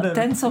December.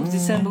 10th of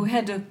December we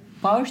had a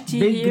party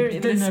here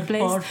in this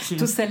place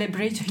to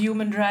celebrate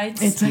human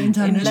rights. It's an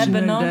International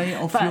in Lebanon. Day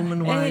of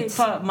Human Rights.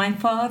 My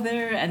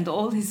father and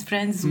all his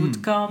friends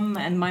would come,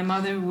 and my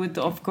mother would,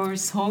 of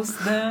course,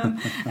 host them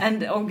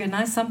and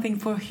organize something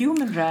for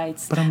human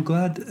rights. But I'm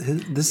glad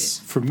this,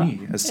 for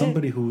me, as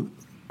somebody who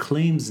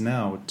claims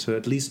now to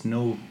at least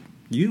know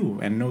you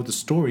and know the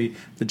story,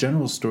 the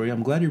general story,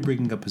 I'm glad you're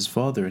bringing up his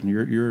father and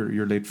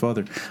your late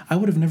father. I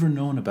would have never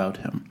known about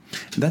him.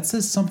 That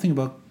says something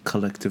about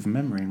collective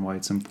memory and why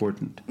it's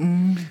important.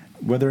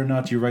 Whether or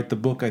not you write the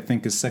book, I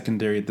think, is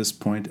secondary at this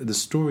point. The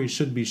story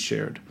should be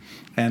shared.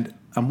 And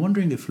I'm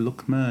wondering if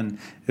Luqman,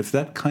 if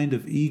that kind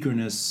of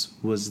eagerness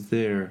was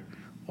there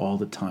all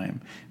the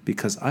time.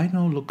 Because I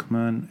know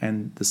Luqman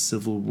and the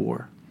Civil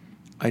War.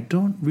 I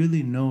don't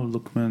really know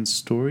Luqman's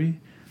story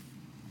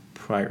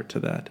prior to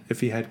that, if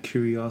he had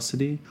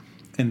curiosity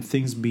and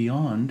things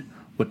beyond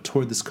what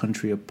tore this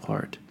country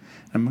apart.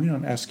 I'm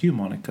going to ask you,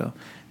 Monika,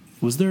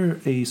 was there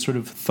a sort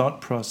of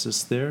thought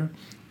process there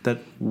that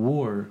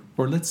war,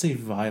 or let's say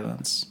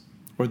violence,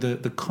 or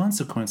the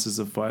consequences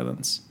of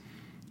violence,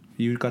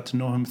 you got to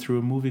know him through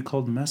a movie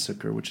called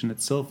Massacre, which in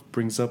itself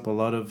brings up a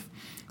lot of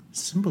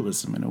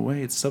symbolism in a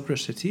way. It's Sabra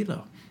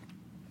Shatila.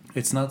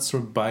 It's not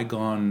sort of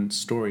bygone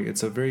story.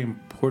 It's a very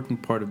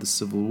important part of the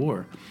Civil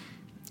War.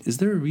 Is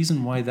there a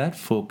reason why that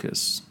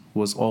focus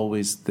was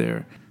always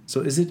there? So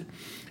is it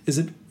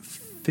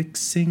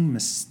fixing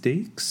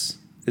mistakes?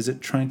 Is it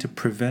trying to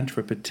prevent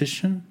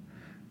repetition?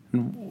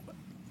 And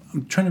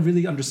I'm trying to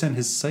really understand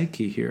his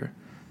psyche here,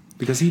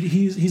 because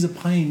he's a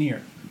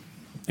pioneer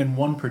in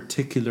one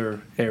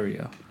particular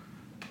area,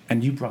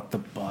 and you brought the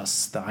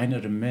bus, the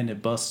Einer Mene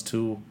bus,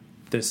 to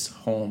this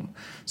home.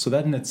 So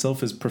that in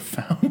itself is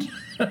profound.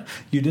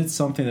 You did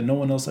something that no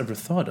one else ever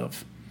thought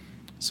of.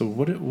 So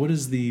what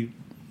is the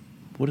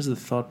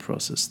thought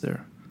process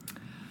there?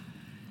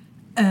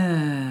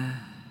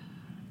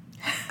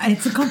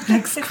 It's a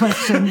complex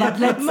question, but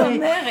let's say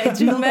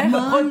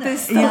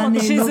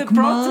she's a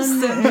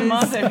Protestant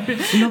mother.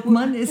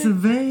 Luqman is a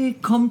very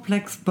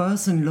complex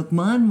person.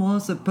 Luqman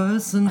was a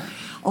person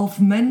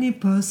of many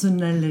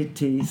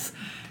personalities.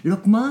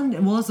 Luqman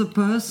was a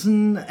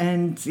person,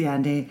 and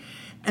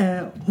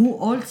who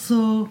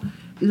also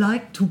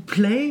like to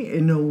play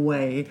in a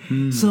way.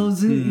 So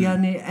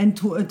yani, and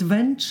to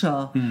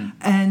adventure.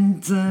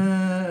 And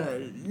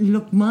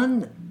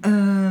Luqman,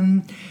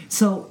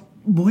 so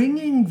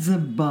bringing the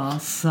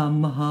bath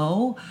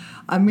somehow,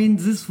 I mean,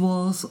 this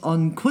was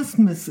on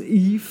Christmas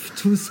Eve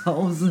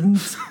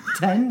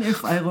 2010,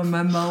 if I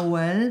remember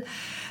well.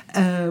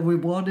 We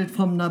brought it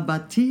from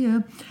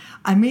Nabatea.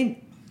 I mean,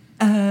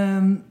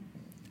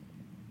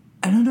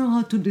 I don't know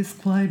how to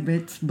describe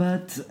it,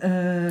 but...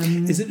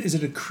 Is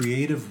it a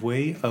creative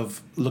way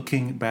of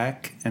looking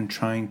back and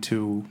trying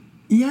to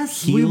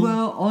Yes, heal? we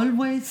were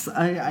always,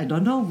 I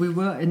don't know, we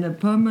were in a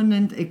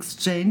permanent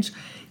exchange.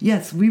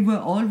 Yes, we were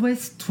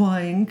always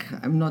trying,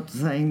 I'm not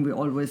saying we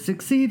always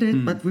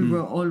succeeded, but we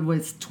were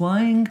always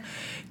trying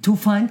to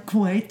find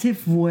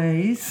creative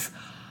ways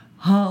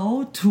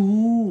how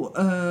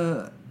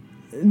to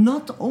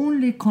not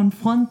only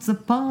confront the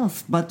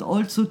past, but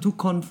also to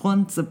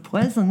confront the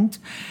present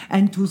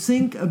and to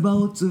think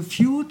about the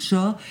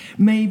future,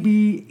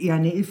 maybe,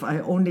 yani, if I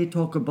only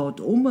talk about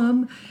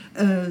through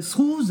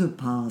the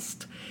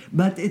past.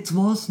 But it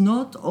was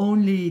not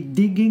only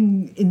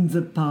digging in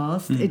the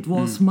past, it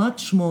was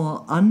much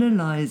more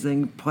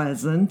analyzing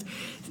present,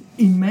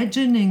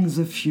 imagining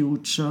the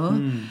future,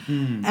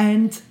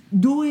 and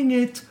doing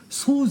it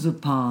through the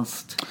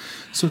past.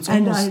 So it's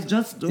and almost, I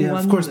just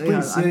of course,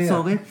 please. I'm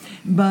sorry,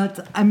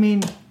 but I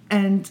mean,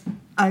 and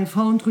I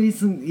found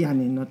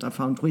not I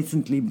found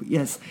recently,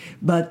 yes,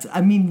 but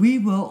I mean, we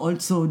were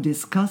also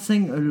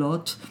discussing a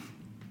lot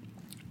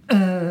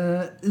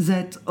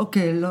that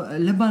okay,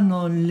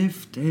 Lebanon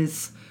lived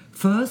his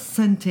first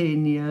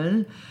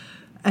centennial,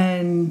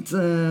 and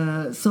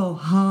so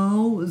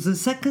how the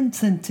second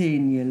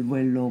centennial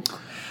will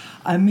look.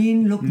 I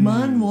mean,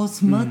 Luqman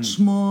was much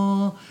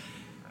more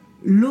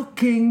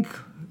looking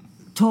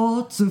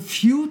towards the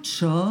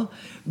future,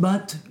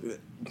 but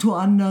to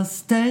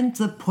understand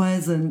the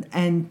present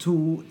and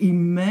to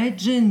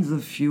imagine the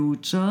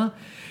future,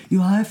 you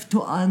have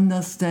to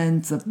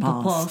understand the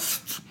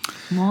past.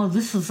 No,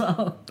 this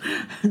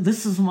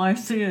is my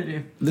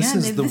theory. This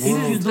is the this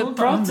world. is the Don't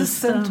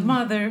Protestant understand.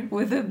 mother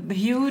with a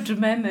huge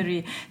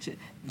memory.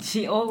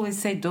 She always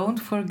say, don't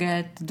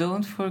forget.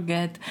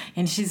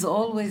 And she's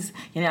always,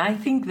 I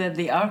think that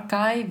the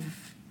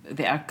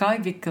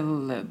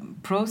archivical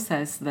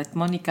process that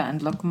Monika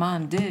and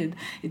Luqman did,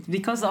 it's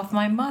because of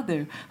my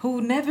mother, who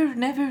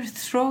never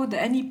throwed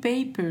any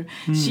paper.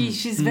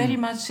 She's very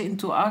much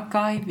into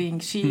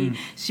archiving.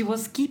 She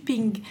was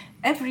keeping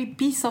every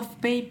piece of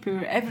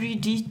paper, every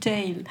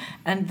detail,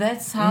 and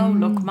that's how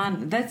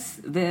Luqman. That's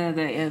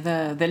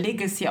the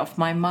legacy of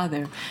my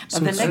mother. But So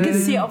the it's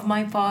legacy really- of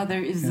my father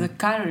is the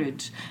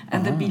courage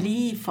and the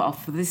belief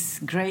of this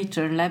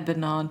greater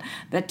Lebanon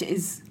that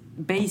is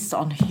based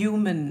on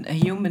human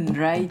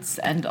rights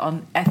and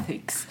on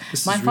ethics.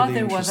 This My is really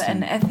father was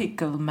an interesting.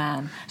 ethical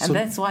man, and So-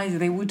 that's why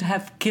they would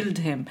have killed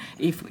him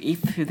if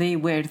they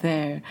were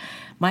there.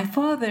 My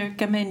father,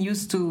 Kamen,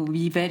 used to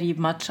be very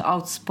much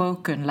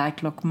outspoken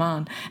like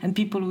Luqman, and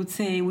people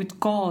would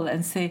call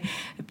and say,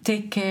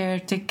 take care,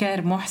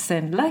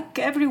 Mohsen. Like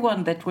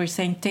everyone that were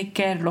saying, take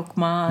care,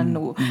 Luqman,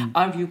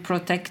 are you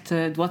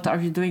protected? What are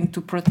you doing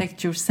to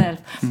protect yourself?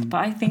 But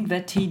I think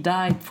that he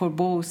died for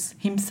both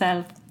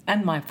himself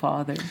and my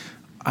father.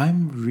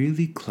 I'm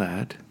really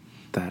glad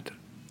that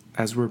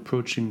as we're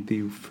approaching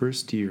the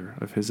first year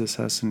of his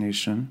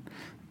assassination,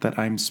 that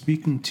I'm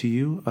speaking to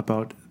you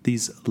about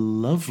these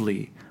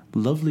lovely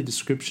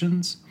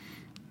descriptions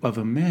of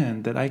a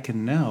man that I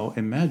can now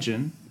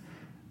imagine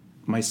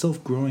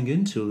myself growing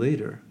into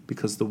later.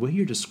 Because the way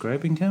you're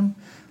describing him,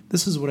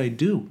 this is what I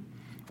do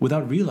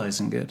without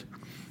realizing it.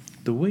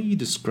 The way you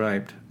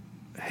described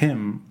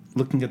him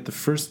looking at the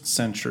first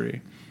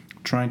century,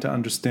 trying to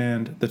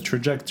understand the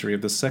trajectory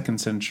of the second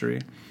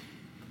century,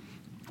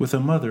 with a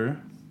mother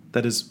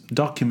that is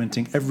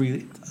documenting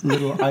every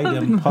little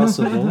item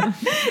possible.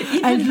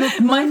 And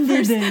Luqman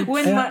did First, it.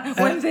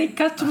 when they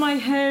cut my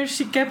hair,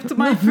 she kept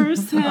my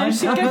first hair.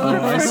 She kept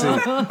Oh, I see.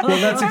 Well,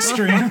 that's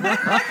extreme.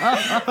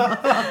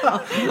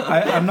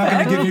 I'm not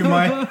going to give you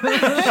my...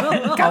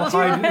 I'll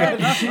hide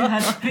it. She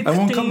has pigtails. I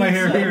won't cut my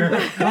hair here.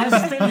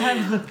 I still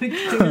have the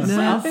pigtails.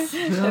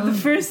 the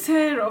first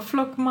hair of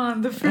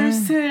Luqman, the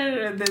first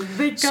hair that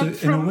they cut So in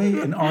from... a way,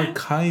 an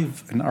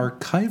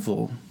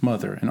archival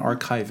mother, an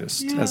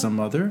archivist as a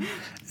mother,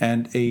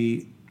 and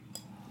a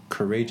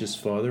courageous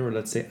father, or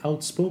let's say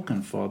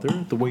outspoken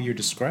father, the way you're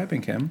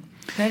describing him.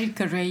 Very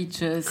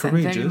courageous and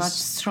very much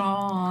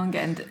strong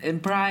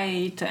and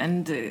bright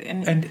And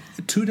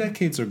 2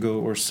 decades ago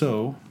or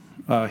so,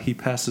 he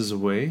passes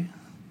away,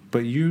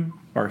 but you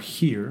are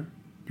here.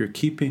 You're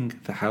keeping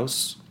the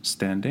house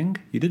standing.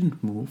 You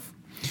didn't move.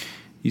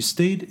 You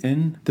stayed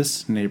in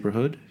this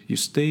neighborhood. You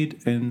stayed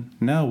in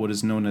now what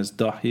is known as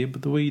Dahi,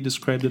 but the way you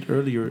described it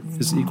earlier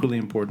is equally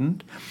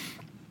important.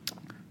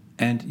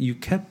 And you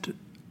kept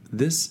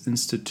this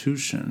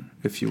institution,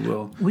 if you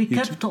will. We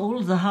kept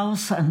all the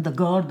house and the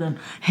garden.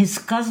 His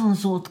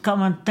cousins would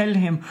come and tell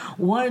him,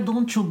 why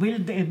don't you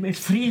build a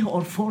 3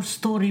 or 4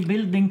 story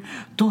building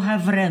to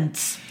have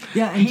rents?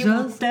 Yeah, and he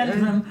would tell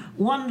them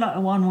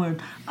one word,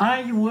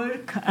 I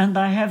work and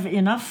I have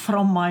enough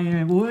from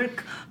my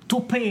work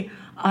to pay.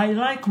 I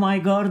like my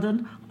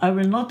garden. I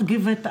will not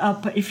give it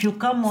up. If you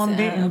come one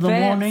day in the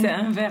morning... C'est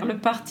un vert, le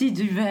parti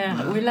du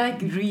vert. We like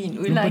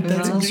green. We like the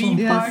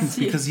green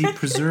party. Because he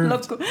preserved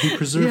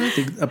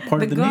a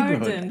part of the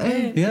garden.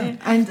 neighborhood. Yeah.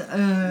 And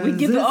we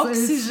give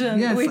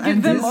oxygen. We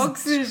give them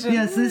oxygen.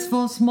 Yes, this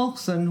was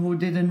Mohsen who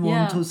didn't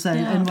want to sell.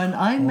 Yeah. And when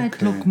I met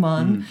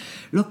Luqman,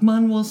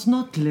 Luqman was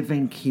not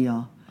living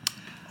here.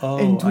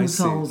 In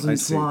 2001. I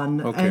see.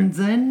 Okay. And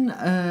then,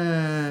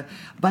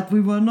 but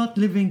we were not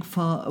living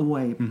far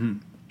away. Mm-hmm.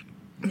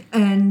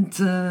 And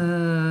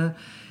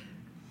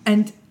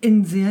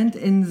in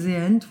the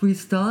end, we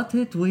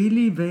started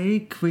really very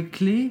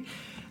quickly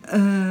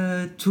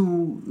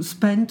to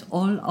spend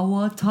all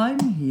our time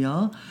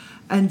here.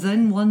 And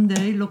then one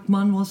day,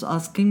 Luqman was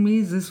asking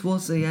me, this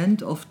was the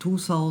end of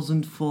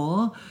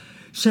 2004,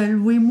 shall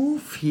we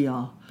move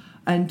here?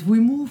 And we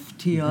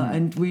moved here,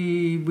 and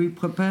we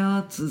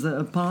prepared the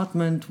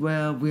apartment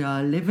where we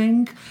are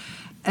living.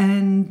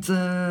 And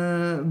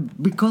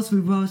because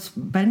we were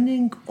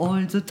spending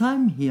all the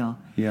time here.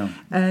 Yeah.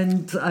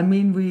 And I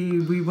mean,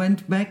 we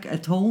went back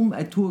at home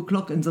at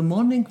 2:00 in the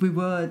morning. We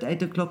were at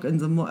 8:00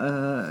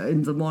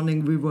 in the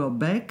morning. We were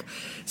back.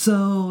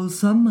 So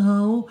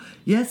somehow,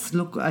 yes.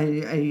 Look,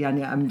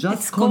 I'm just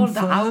it's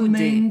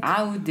confirming. called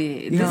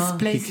Audi. This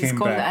place is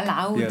called Al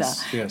Auda.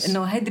 Yes.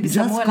 No, هذا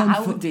بيسموه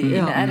Al-Audi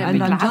in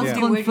Arabic. And I'm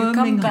just where you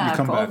come back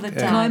come all back, the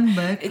yeah. time.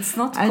 Back. It's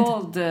not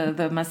called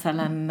the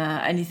مثلا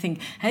anything.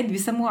 هذا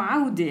بيسموه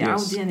عودة.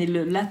 عودة يعني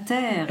la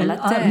terre,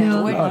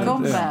 where you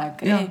come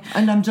back. Yeah.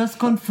 And I'm just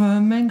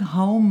confirming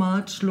how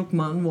much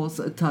Luqman was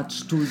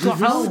attached to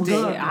this.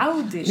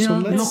 Audi.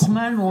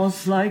 Luqman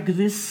was like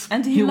this.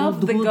 And he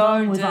loved the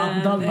garden. With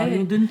Abdullah.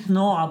 You didn't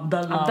know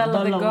Abdullah.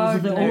 Abdullah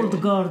was the old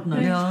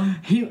gardener. Yeah.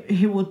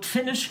 He would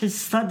finish his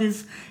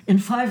studies in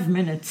 5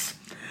 minutes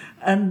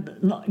and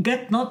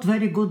get not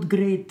very good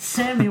grades.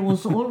 Sami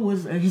was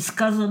always, his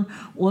cousin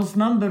was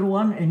number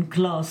 1 in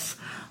class.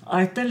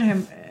 I tell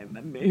him,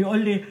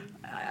 يقول لي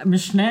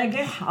مش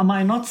ناجح, am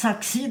I not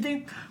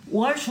succeeding?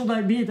 Why should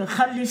I be the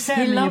خلي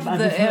سامي? He loved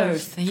the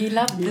earth. He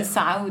loved the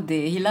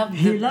Saudi. He loved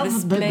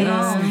this place.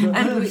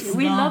 And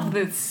we love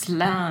this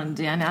land.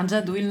 يعني عن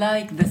جد, we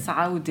like the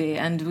Saudi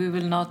and we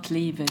will not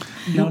leave it.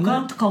 You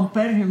can't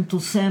compare him to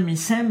Sami.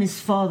 Sami's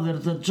father,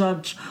 the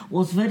judge,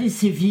 was very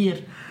severe.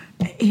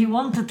 He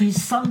wanted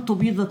his son to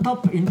be the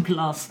top in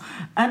class.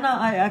 And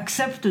I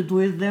accepted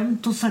with them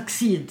to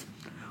succeed.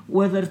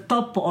 Whether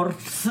top or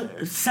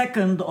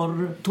second or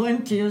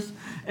 20th,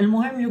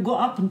 المهم you go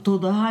up into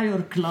the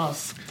higher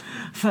class.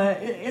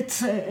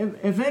 It's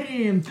a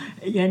very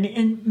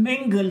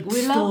mingled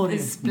we story. We love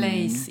this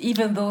place,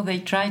 even though they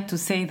tried to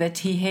say that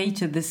he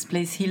hated this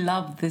place. He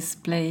loved this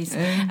place,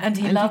 and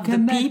he loved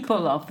the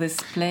people of this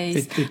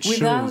place.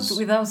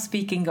 Without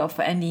speaking of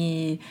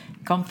any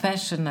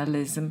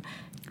confessionalism.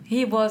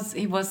 He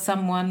was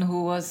someone who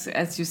was,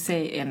 as you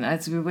say, and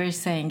as we were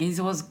saying, he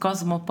was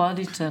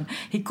cosmopolitan.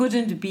 He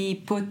couldn't be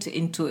put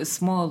into a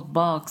small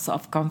box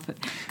of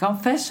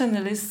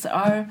confessionalists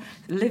are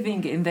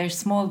living in their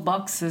small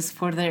boxes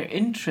for their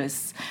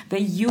interests.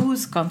 They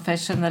use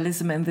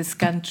confessionalism in this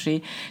country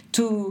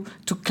to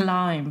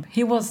climb.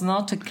 He was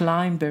not a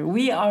climber.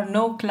 We are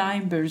no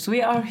climbers.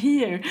 We are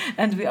here,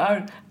 and we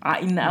are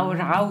in our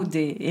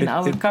Audi, in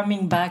our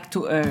coming back to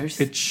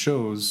earth. It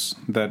shows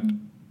that,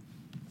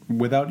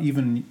 without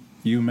even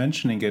you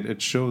mentioning it,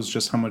 it shows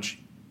just how much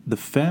the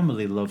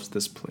family loves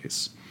this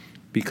place.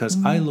 Because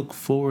I look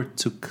forward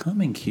to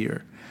coming here.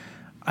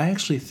 I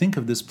actually think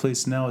of this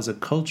place now as a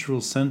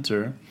cultural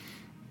center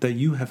that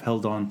you have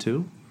held on to,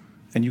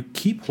 and you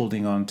keep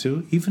holding on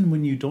to, even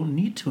when you don't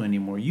need to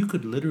anymore. You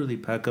could literally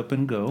pack up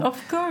and go. Of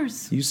course.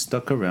 You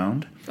stuck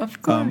around.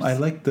 Of course. I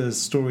like the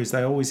stories.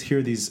 I always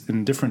hear these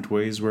in different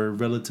ways where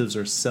relatives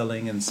are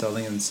selling and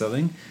selling and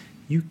selling.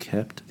 You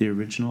kept the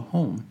original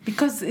home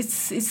because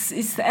it's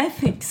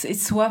ethics.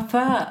 It's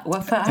wafa.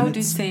 How do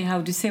you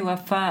say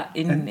wafa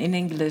in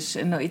English?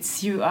 No, it's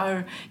you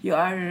are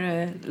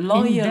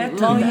loyal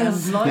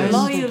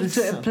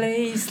to a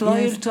place,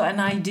 loyal to an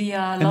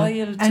idea,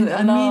 loyal to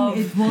a love.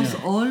 It was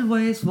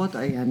always what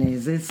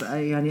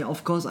of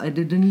course I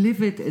didn't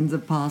live it in the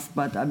past,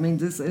 but I mean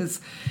this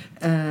is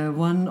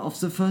one of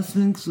the first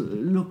things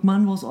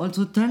Luqman was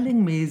also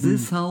telling me.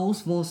 This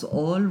house was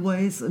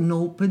always an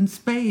open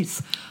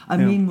space. I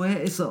mean, where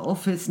is the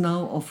office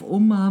now of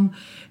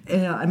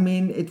I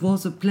mean, it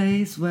was a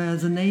place where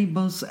the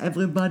neighbors,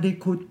 everybody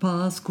could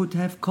pass, could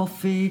have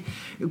coffee,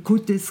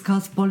 could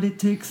discuss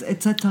politics,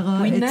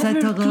 etc. We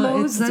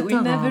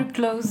never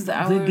closed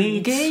our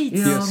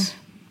gates. Yes.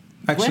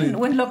 Actually,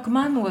 when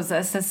Luqman was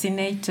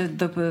assassinated,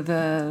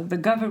 the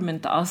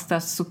government asked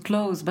us to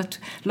close, but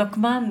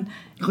Luqman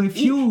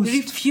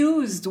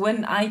refused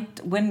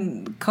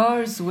when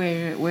cars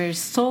were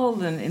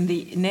stolen in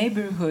the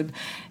neighborhood.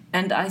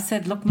 And I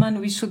said,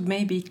 Lokman, we should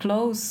maybe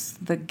close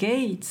the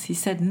gates. He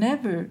said,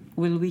 never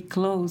will we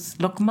close.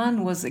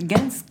 Lokman was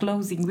against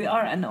closing. We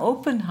are an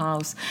open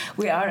house.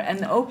 We are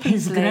an open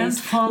His place.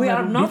 grandfather We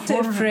are not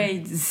before-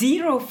 afraid.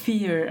 Zero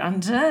fear.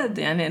 Anjad.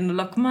 And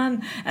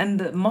Lokman and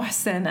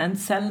Mohsen and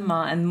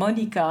Salma and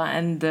Monika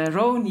and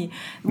Roni.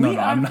 We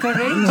are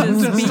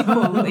courageous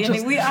people.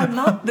 We are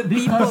not the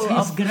people Because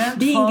his of grandfather,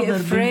 being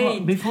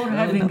afraid. before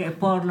having a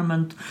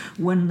parliament,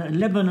 when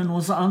Lebanon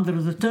was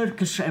under the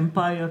Turkish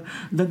Empire,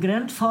 the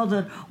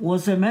grandfather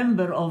was a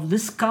member of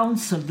this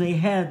council they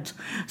had.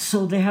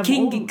 So they have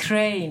King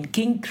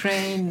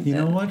Crane. You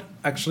know what?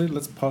 Actually,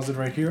 let's pause it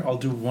right here. I'll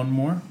do one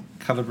more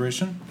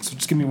calibration. So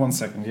just give me 1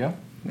 second, yeah?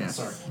 Yes.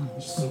 Sorry.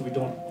 Just so we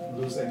don't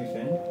lose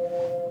anything.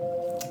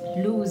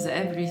 Lose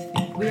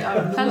everything. We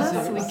are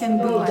losers. We can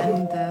go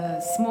and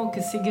smoke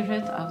a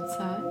cigarette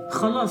outside.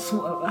 خلاص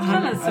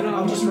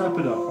I'll just wrap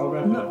it up. I'll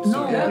wrap it up. No,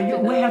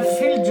 we have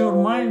filled your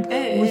mind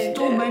with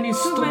too many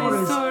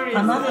stories.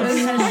 Another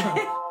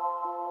session.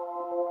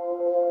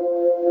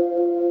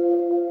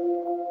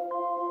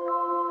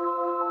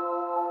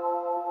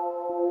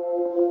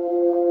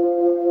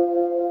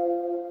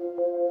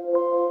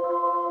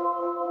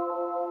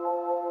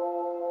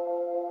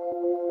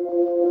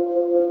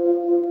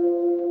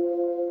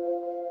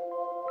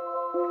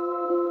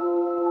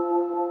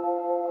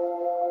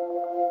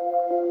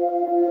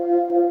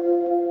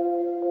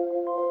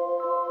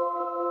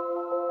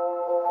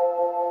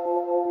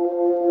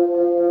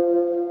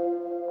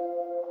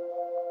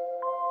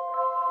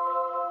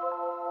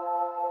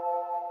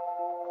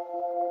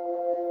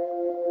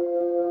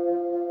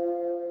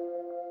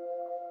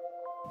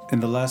 In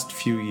the last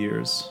few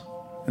years,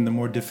 in the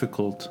more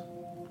difficult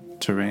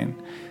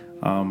terrain,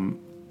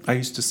 I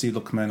used to see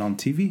Lokman on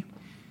TV,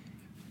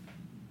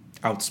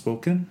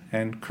 outspoken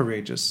and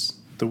courageous,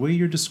 the way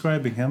you're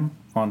describing him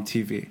on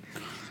TV.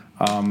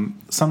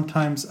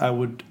 Sometimes I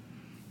would,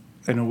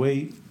 in a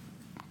way,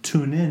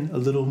 tune in a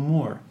little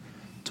more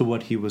to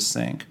what he was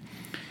saying.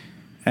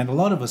 And a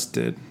lot of us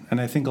did, and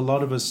I think a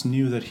lot of us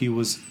knew that he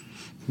was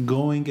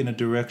going in a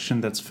direction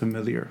that's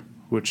familiar,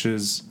 which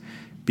is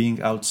being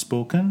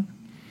outspoken,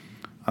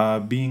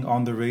 being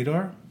on the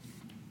radar,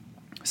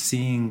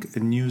 seeing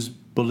news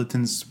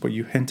bulletins, what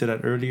you hinted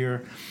at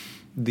earlier,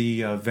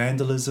 the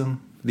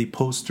vandalism, the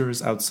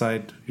posters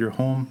outside your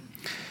home,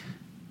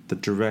 the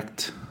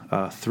direct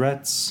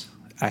threats,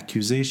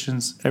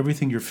 accusations,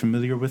 everything you're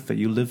familiar with that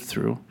you lived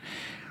through,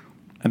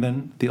 and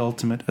then the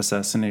ultimate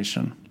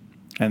assassination.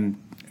 And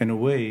in a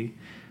way,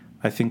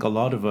 I think a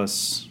lot of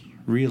us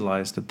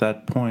realized at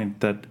that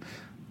point that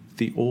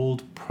the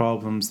old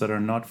problems that are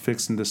not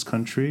fixed in this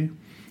country,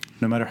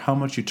 no matter how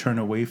much you turn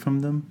away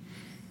from them,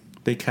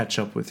 they catch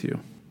up with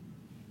you.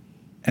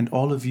 And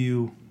all of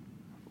you,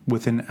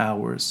 within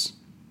hours,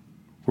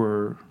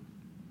 were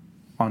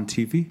on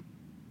TV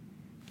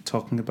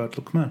talking about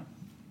Lokman.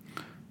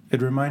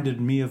 It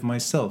reminded me of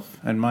myself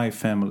and my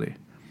family,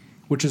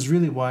 which is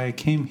really why I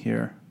came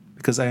here,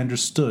 because I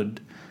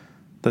understood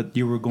that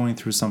you were going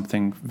through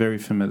something very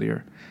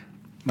familiar.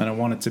 And I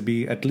wanted to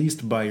be at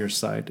least by your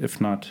side,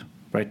 if not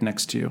right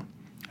next to you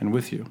and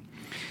with you.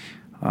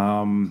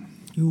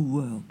 You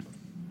will.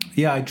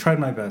 Yeah, I tried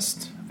my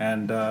best.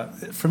 And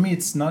for me,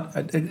 it's not,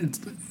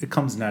 it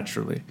comes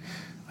naturally.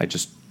 I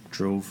just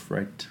drove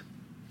right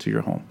to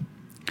your home.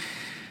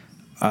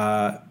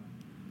 A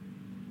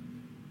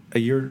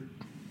year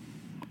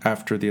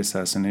after the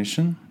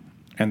assassination,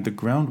 and the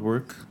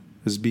groundwork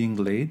is being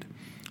laid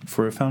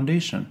for a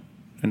foundation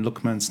in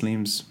Lokman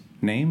Slim's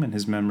name and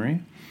his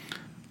memory.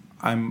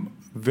 I'm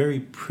very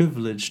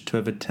privileged to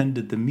have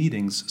attended the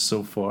meetings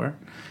so far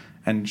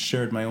and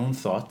shared my own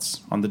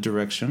thoughts on the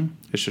direction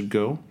it should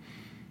go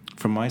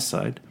from my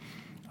side.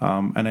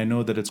 And I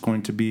know that it's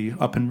going to be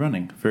up and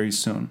running very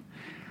soon.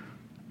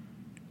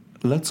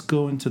 Let's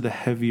go into the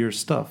heavier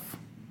stuff.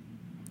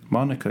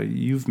 Monika,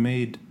 you've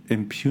made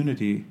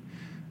impunity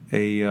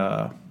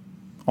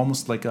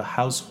almost like a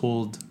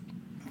household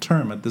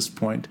term at this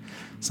point,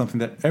 something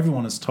that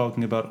everyone is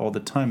talking about all the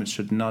time. It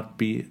should not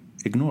be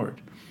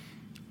ignored.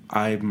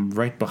 I'm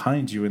right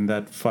behind you in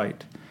that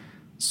fight.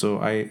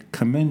 So I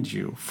commend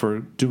you for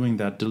doing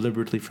that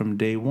deliberately from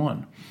day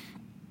one.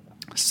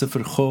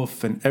 Sifr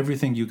Khof and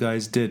everything you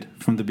guys did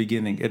from the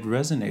beginning, it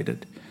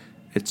resonated.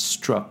 It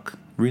struck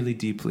really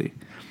deeply.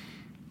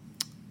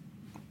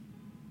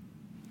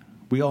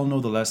 We all know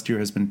the last year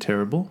has been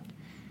terrible.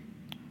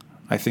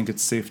 I think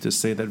it's safe to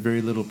say that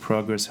very little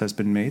progress has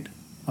been made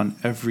on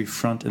every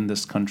front in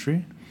this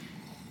country.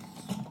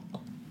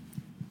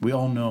 We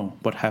all know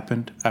what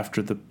happened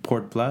after the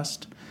port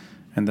blast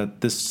and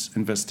that this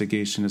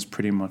investigation is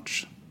pretty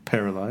much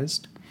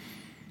paralyzed.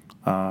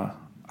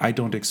 I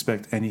don't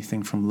expect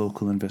anything from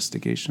local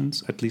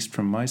investigations, at least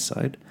from my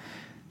side.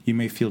 You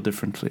may feel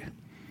differently.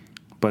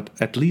 But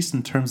at least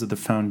in terms of the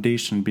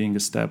foundation being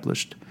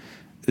established,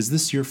 is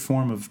this your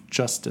form of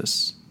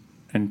justice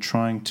in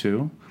trying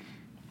to,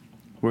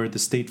 where the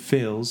state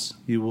fails,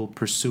 you will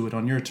pursue it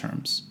on your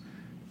terms?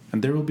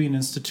 And there will be an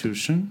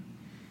institution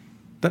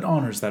that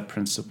honors that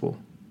principle.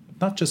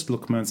 Not just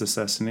Luqman's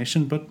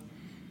assassination, but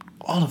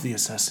all of the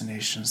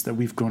assassinations that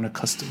we've grown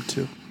accustomed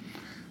to.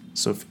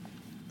 So if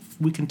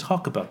we can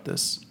talk about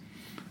this.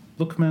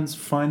 Luqman's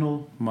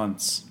final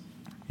months,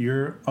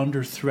 you're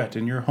under threat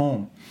in your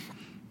home.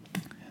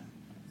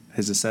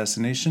 His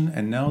assassination,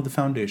 and now the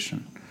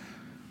foundation.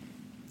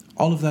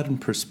 All of that in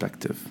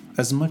perspective,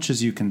 as much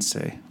as you can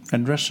say.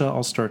 And Rasha,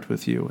 I'll start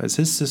with you. As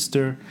his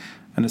sister,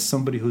 and as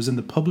somebody who's in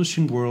the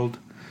publishing world,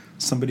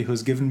 somebody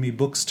who's given me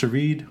books to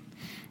read,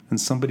 and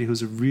somebody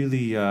who's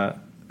really, I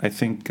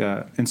think,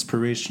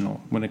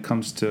 inspirational when it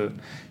comes to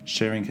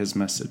sharing his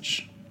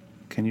message.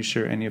 Can you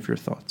share any of your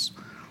thoughts?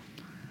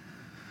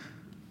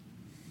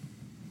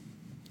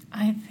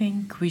 I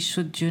think we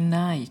should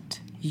unite,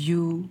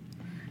 you,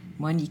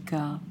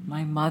 Monika,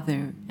 my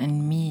mother,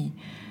 and me.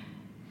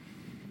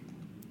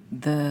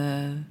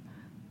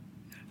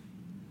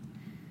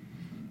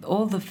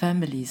 All the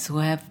families who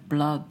have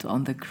blood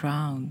on the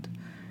ground,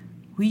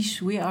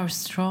 we are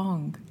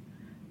strong,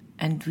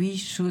 and we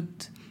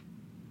should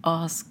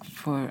ask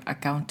for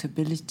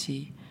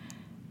accountability,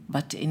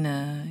 but in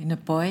a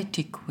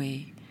poetic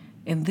way.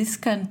 In this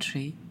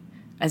country,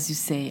 as you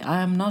say,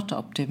 I am not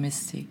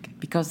optimistic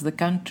because the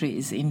country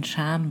is in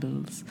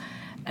shambles,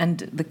 and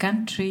the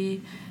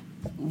country.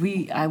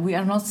 We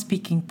are not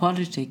speaking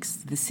politics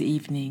this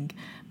evening,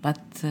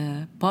 but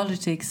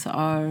politics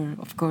are,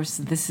 of course,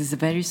 this is a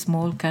very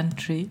small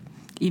country,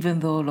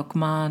 even though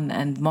Luqman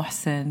and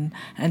Mohsen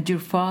and your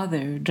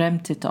father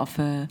dreamt it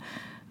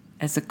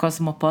as a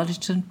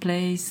cosmopolitan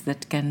place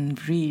that can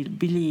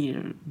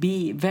really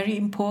be very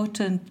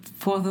important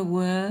for the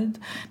world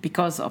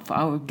because of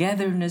our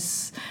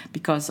gatherness,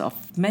 because of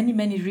many,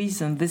 many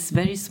reasons. This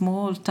very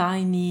small,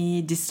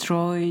 tiny,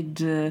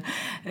 destroyed,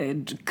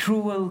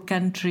 cruel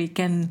country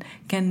can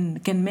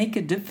make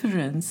a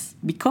difference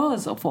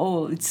because of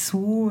all its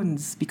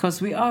wounds, because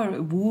we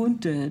are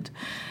wounded.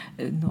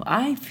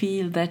 I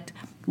feel that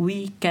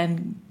we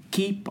can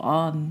keep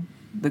on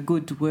the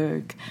good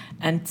work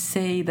and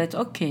say that,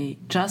 okay,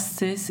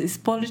 justice is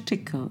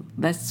political.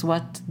 That's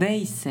what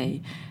they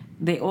say.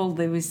 They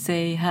always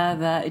say,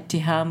 هذا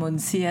اتهام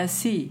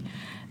سياسي.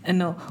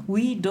 No,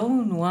 we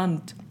don't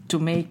want to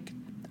make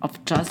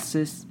of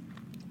justice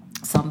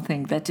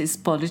something that is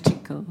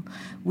political.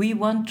 We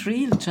want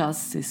real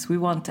justice. We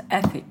want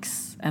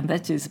ethics. And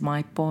that is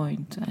my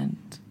point. And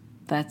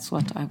that's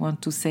what I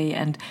want to say.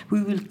 And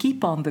we will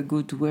keep on the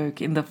good work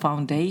in the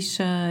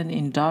foundation,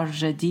 in Dar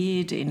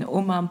Jadid, in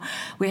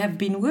We have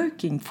been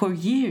working for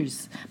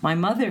years. My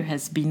mother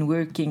has been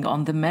working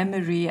on the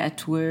memory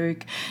at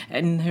work,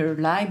 in her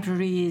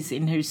libraries,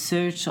 in her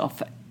search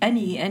of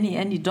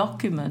any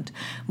document.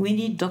 We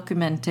need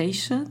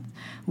documentation.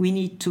 We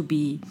need to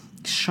be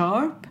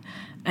sharp,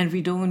 and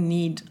we don't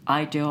need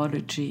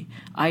ideology.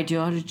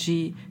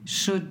 Ideology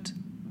should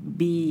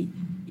be.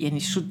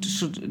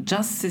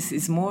 Justice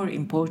is more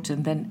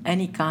important than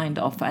any kind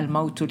of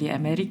al-mawtu li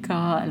America,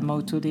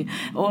 al-mawtu li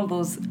all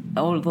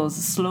those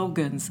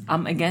slogans.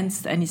 I'm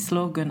against any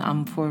slogan.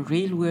 I'm for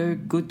real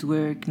work, good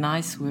work,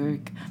 nice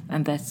work,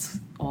 and that's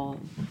all.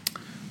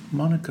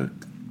 Monika,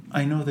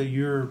 I know that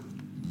you're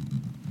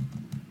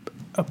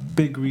a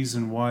big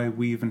reason why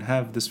we even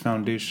have this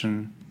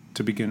foundation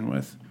to begin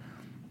with.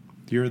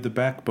 You're the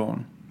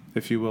backbone,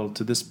 if you will,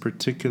 to this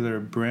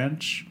particular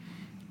branch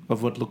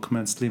of what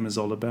Luqman Slim is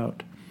all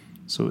about.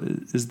 So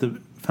is the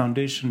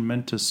foundation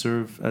meant to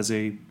serve as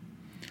I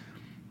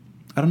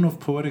don't know if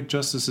poetic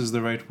justice is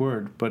the right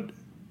word, but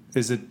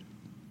is it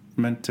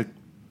meant to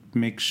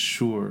make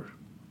sure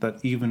that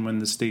even when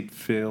the state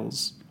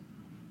fails,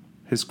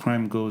 his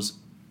crime goes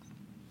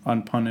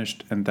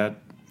unpunished, and that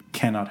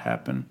cannot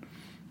happen?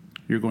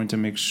 You're going to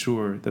make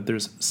sure that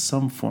there's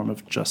some form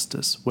of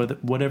justice,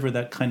 whatever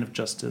that kind of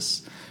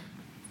justice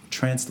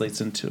translates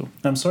into.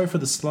 I'm sorry for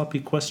the sloppy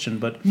question,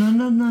 but...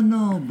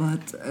 No,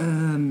 but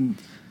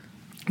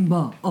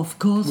of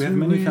course we have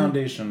many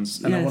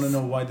foundations, and yes. I want to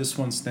know why this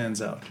one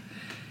stands out.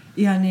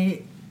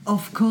 Yani,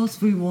 of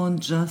course we want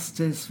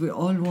justice. We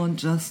all want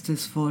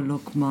justice for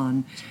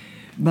Luqman.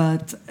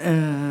 But,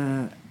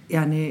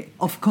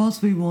 of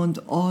course we want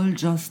all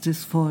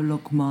justice for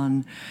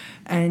Luqman.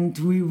 And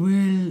we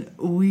will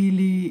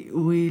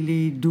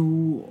really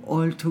do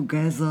all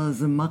together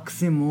the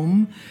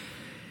maximum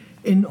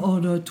in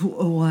order to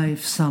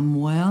arrive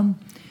somewhere.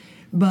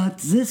 But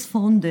this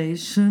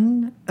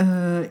foundation,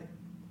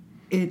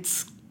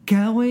 it's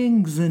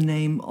carrying the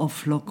name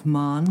of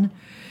Luqman,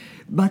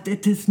 but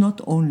it is not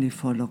only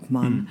for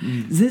Luqman.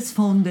 This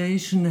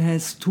foundation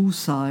has two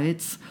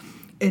sides.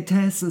 It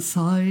has a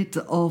side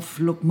of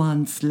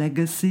Luqman's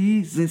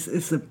legacy. This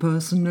is a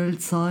personal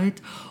side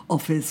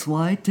of his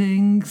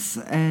writings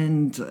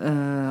and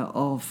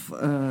of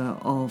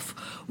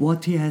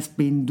what he has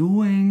been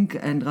doing.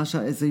 And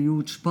Rasha is a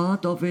huge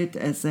part of it,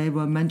 as they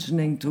were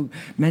managing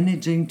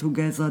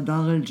together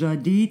Dar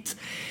al-Jadid.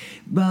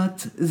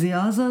 But the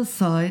other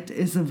side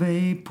is a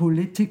very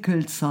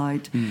political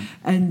side.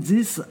 And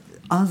this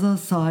other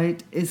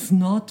side is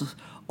not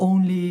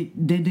only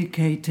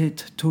dedicated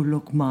to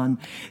Luqman.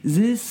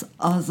 This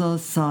other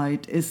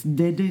side is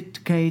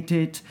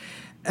dedicated,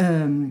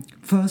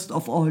 first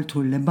of all,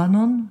 to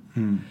Lebanon.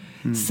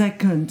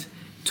 Second,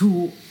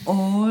 to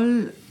all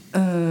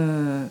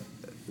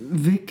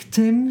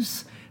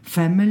victims,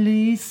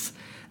 families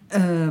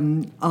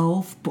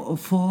of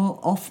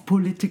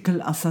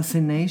political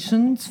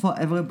assassinations, for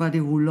everybody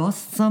who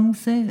lost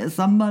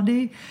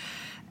somebody.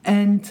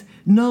 And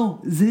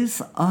no,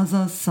 this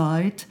other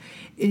side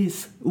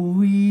is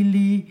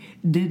really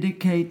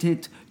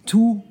dedicated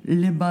to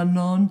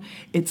Lebanon.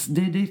 It's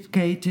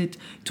dedicated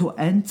to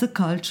end the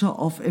culture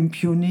of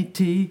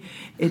impunity.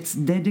 It's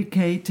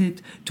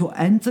dedicated to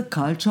end the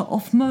culture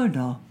of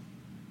murder.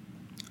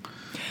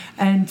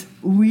 And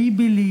we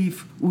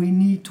believe we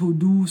need to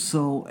do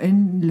so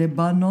in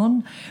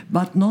Lebanon,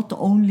 but not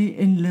only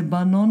in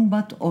Lebanon,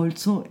 but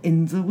also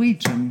in the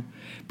region.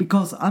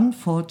 Because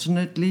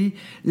unfortunately,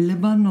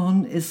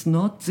 Lebanon is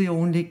not the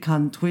only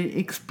country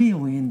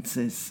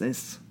experiences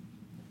this.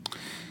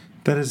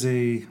 That is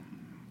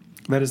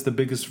the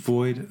biggest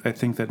void, I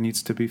think, that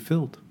needs to be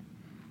filled.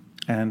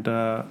 And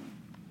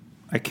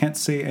I can't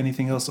say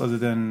anything else other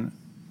than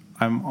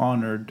I'm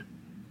honored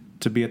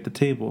to be at the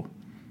table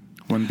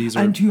when these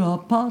are... And you are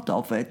part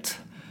of it.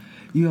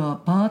 You are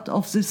part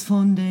of this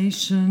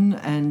foundation,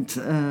 and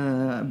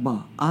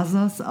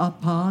others are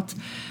part.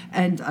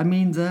 And I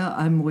mean, there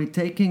I'm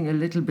retaking a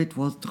little bit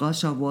what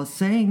Rasha was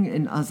saying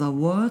in other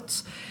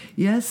words.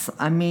 Yes,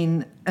 I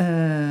mean,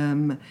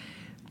 there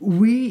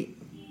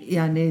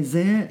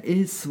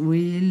is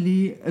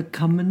really a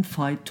common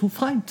fight to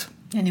fight.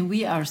 And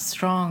we are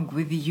strong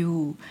with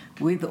you,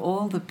 with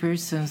all the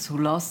persons who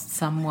lost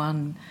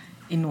someone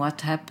in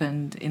what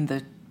happened in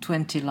the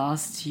 20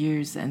 last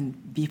years and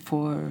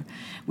before.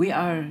 We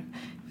are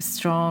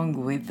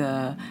strong with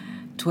the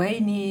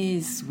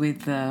Twainies,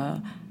 with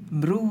the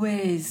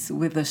Mruwes,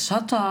 with the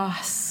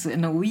Shatahs.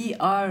 We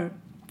are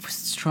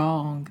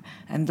strong,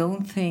 and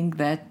don't think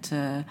that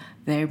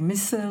their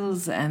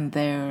missiles and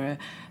their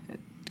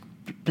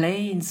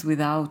planes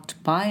without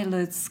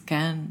pilots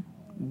can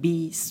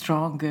be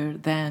stronger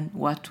than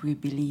what we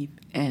believe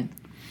in.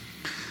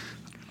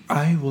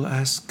 I will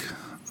ask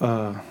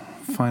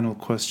final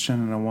question,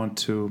 and I want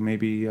to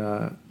maybe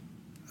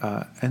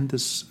end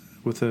this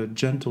with a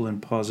gentle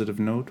and positive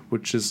note,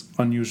 which is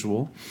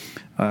unusual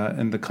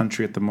in the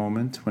country at the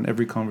moment when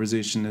every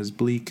conversation is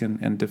bleak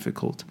and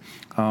difficult.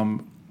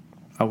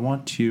 I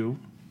want you,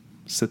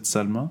 Sit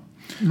Salma,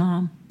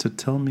 to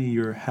tell me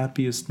your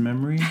happiest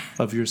memory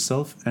of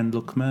yourself and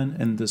Luqman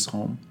in this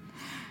home.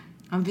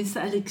 عم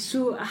بيسألك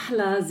شو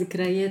أحلى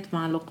ذكريات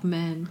مع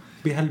لقمان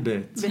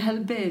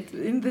بهالبيت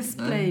in this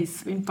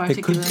place in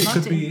particular,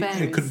 not in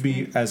Paris. It could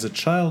be as a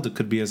child, it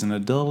could be as an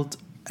adult,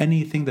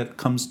 anything that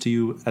comes to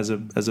you as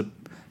a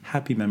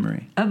happy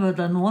memory.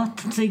 أبداً. One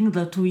thing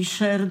that we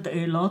shared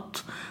a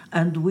lot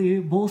and we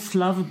both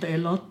loved a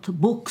lot,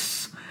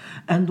 books.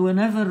 And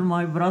whenever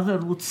my brother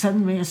would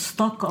send me a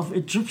stock of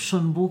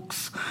Egyptian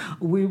books,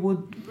 we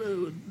would,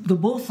 the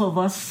both of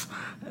us,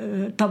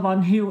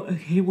 طبعا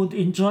he would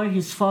enjoy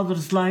his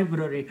father's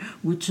library,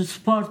 which is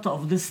part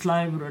of this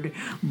library.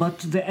 But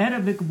the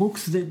Arabic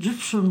books, the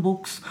Egyptian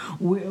books,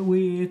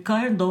 we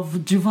kind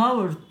of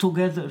devoured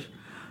together.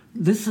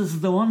 This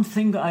is the one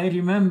thing I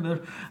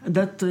remember,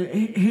 that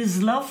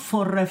his love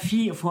for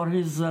Rafi, for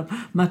his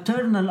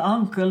maternal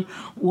uncle,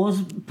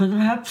 was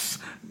perhaps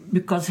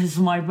because he's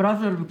my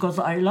brother, because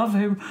I love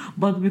him,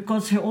 but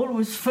because he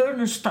always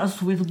furnished us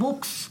with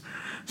books.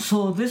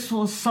 So this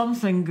was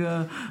something,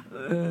 a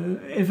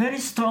very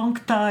strong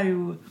tie.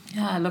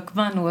 Yeah,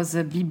 Luqman was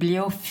a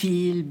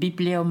bibliophile,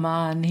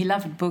 biblioman. He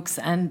loved books,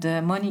 and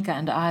Monika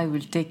and I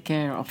will take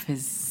care of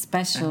his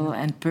special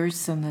and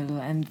personal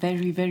and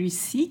very, very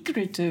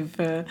secretive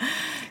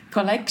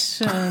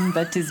collection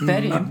that is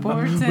very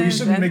important. We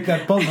shouldn't make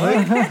that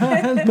public.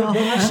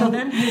 And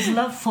then his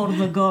love for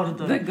the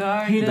garden. The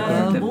garden, He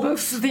loved the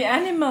books, the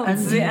animals,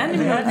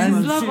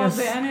 his love of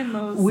the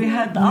animals. We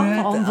had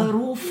up on the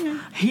roof,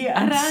 he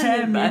and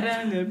Sammy.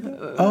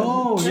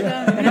 Oh,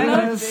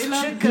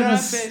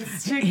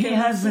 Chickens. He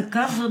has a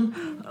cousin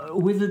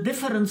with a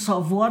difference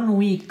of 1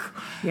 week.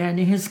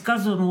 His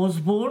cousin was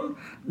born,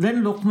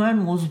 then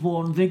Luqman was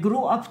born. They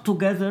grew up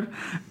together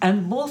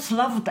and both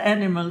loved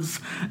animals.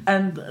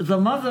 And the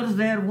mother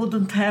there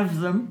wouldn't have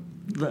them.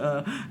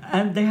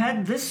 And they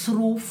had this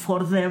roof for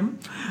them,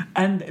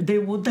 and they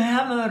would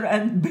hammer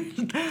and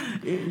build.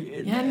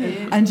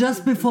 And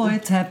just before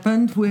it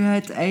happened, we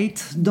had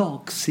 8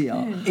 dogs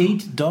here.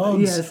 8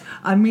 dogs? Yes.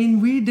 I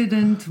mean,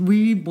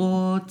 we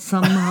bought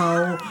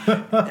somehow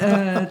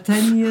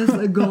 10 years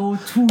ago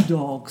 2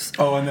 dogs.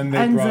 Oh, and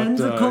then then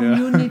the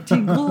community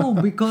grew,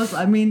 because,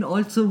 I mean,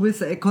 also with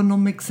the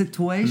economic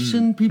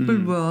situation, people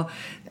were,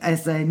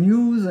 as they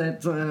knew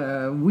that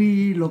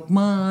we,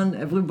 Luqman,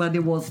 everybody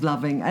was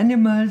loving animals.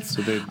 animals.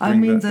 So they I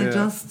bring mean, that- they yeah.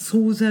 just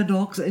threw their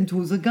dogs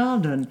into the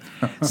garden.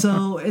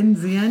 So in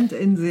the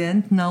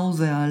end, now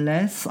there are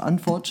less,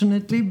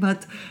 unfortunately.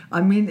 But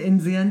I mean, in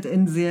the end,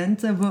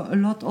 there were a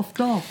lot of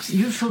dogs.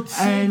 You should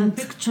see the And-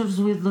 pictures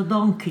with the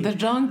donkey. The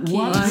donkey.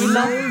 What? He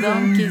loved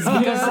donkeys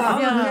because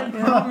Ameer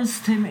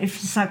promised him if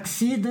he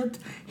succeeded,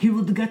 he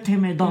would get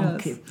him a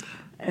donkey.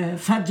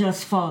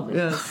 Fadja's father.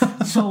 Yes.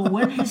 So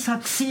when he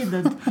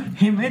succeeded,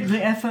 he made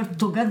the effort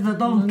to get the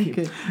donkey.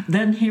 Donkey.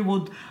 Then he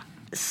would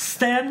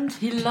stand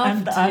He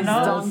loved and his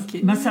announce,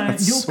 donkey. مثلا,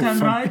 That's you so can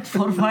funny. ride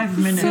for 5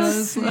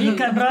 minutes. So He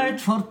can ride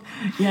for,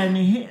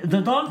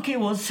 the donkey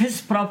was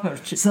his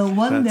property. So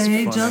one That's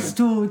day, funny. just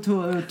to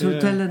Yeah.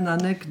 tell an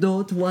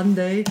anecdote, one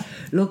day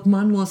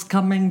Lokman was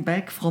coming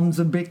back from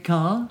the big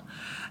car,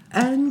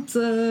 and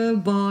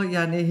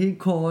he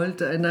called,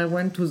 and I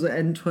went to the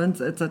entrance,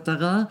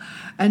 etc.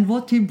 And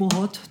what he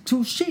brought?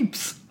 2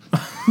 sheeps.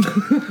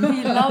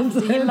 he loved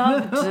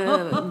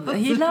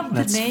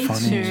That's the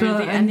funny. nature,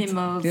 the And-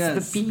 animals, yes.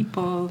 the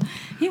people.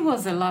 He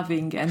was a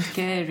loving and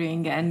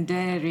caring and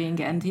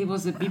daring, and he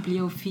was a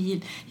bibliophile.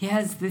 He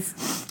has this,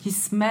 he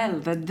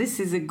smelled that this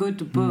is a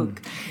good book.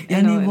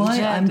 You know, Why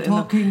Jad, I'm you know,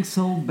 talking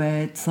so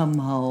bad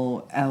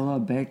somehow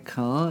Arabic,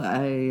 huh?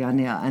 I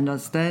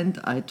understand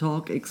I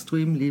talk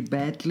extremely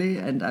badly,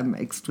 and I'm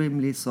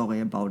extremely sorry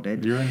about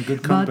it. You're in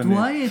good But company.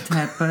 why it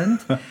happened,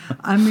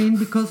 I mean,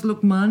 because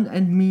Lukman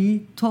and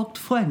me talked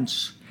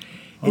French.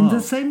 In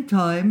the same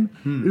time,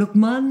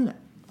 Lukman,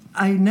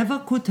 I never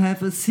could have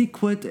a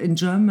secret in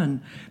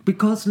German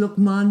because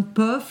Lukman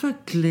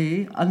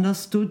perfectly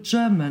understood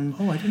German.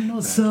 Oh, I didn't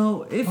know that.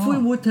 So if we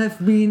would have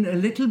been a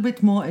little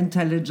bit more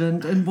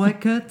intelligent in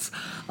brackets,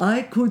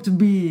 I could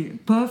be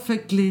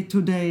perfectly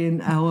today in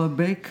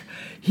Arabic.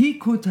 He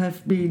could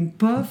have been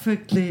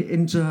perfectly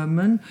in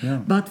German, Yeah.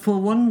 but for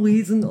one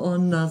reason or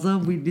another,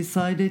 we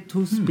decided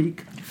to speak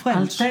I'll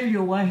French. tell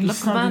you why he Lokman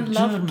studied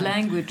loved German.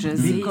 languages.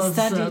 Because,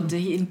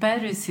 In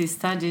Paris, he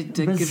studied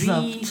بالضبط.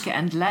 Greek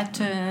and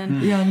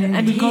Latin.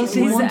 And because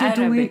he is wanted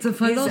to read Arabic. the He's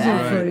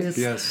philosophers. Right,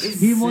 yes. Is,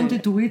 He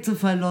wanted to read the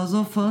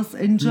philosophers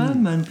in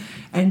German.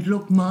 And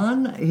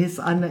Lukman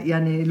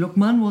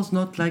was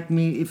not like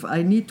me. If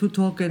I need to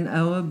talk in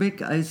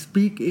Arabic, I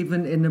speak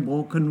even in a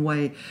broken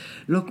way.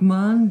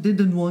 Lukman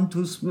didn't want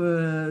to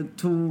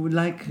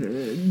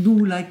do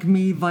like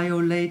me,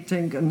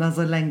 violating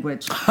another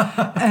language.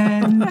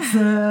 And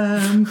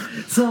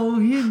so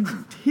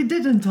he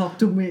didn't talk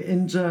to me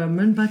in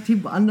German, but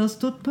he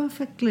understood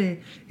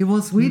perfectly. He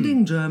was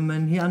reading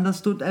German. He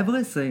understood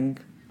everything.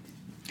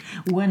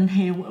 When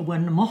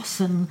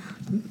Mohsen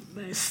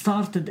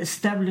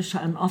established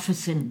an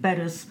office in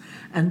Paris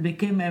and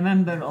became a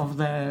member of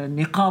the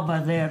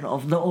Niqaba there,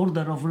 of the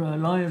Order of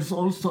Lawyers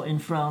also in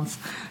France,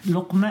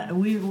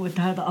 we would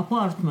have an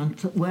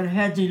apartment where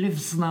Hadi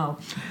lives now.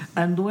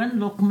 And when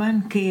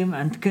Luqman came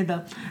and Kida,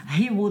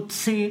 he would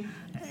say,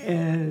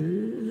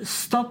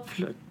 stop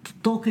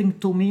talking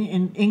to me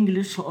in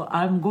English, or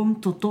I'm going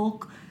to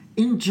talk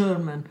in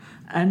German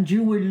and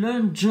you will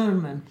learn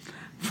German.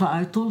 So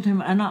I told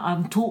him,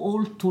 I'm too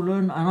old to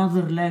learn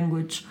another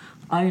language.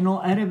 I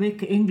know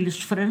Arabic,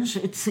 English, French,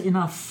 it's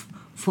enough.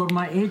 For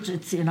my age,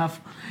 it's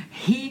enough.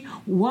 He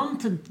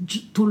wanted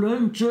to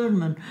learn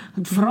German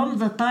from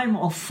the time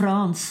of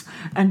France,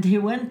 and he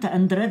went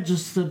and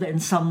registered in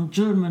some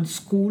German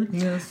school.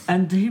 Yes.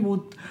 And he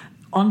would,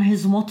 on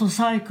his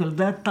motorcycle,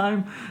 that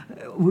time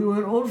we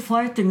were all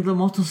fighting the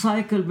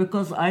motorcycle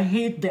because I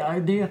hate the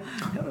idea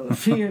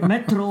في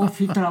metro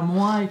في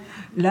tramway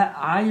لا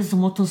عايز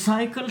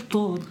motorcycle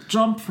to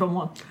jump from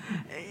one.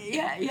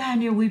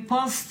 We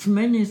passed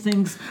many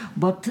things,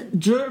 but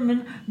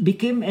German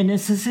became a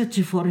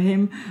necessity for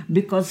him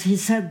because he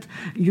said,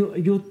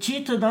 you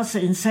cheated us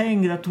in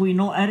saying that we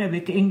know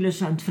Arabic,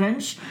 English and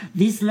French.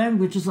 These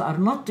languages are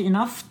not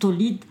enough to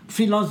read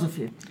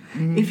philosophy.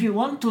 If you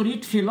want to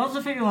read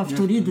philosophy, you have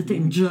to read it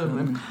in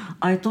German.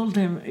 I told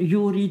him,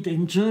 you read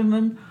in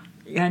German,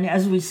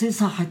 as we say,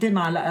 صحتين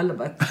على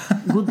قلبك.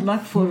 Good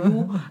luck for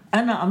you.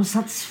 I'm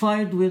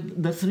satisfied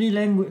with the 3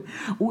 languages.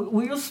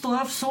 We used to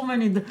have so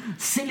many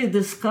silly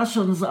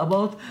discussions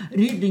about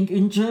reading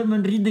in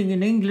German, reading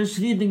in English,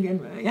 reading in...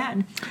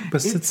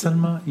 But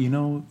Salma,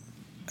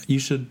 you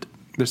should...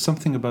 There's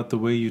something about the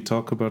way you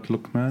talk about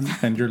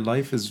Luqman, and your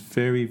life is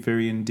very,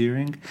 very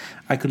endearing.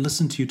 I could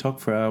listen to you talk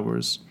for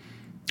hours.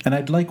 And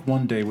I'd like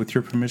one day, with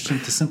your permission,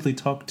 to simply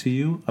talk to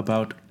you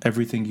about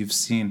everything you've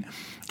seen.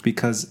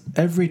 Because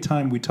every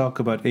time we talk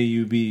about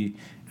AUB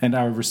and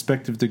our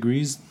respective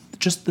degrees,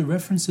 just the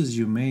references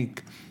you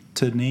make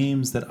to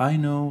names that I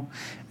know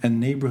and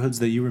neighborhoods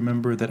that you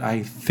remember that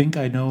I think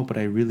I know, but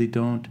I really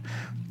don't,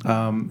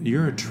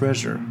 you're a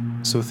treasure.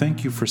 So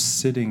thank you for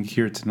sitting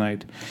here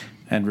tonight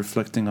and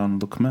reflecting on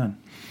Luqman.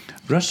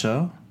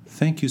 Rasha,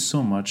 thank you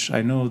so much.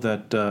 I know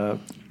that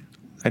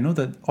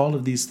all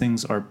of these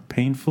things are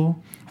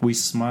painful. We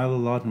smile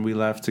a lot and we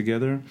laugh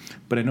together,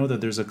 but I know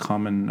that there's a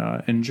common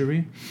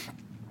injury.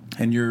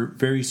 And you're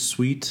very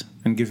sweet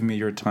and giving me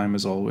your time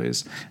as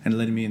always, and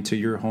letting me into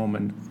your home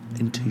and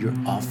into your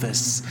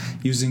office,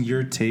 using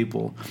your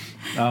table.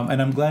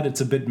 And I'm glad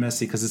it's a bit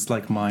messy because it's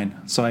like mine.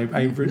 So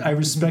I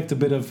respect a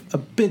bit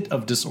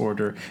of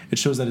disorder. It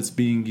shows that it's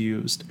being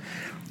used.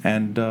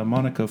 And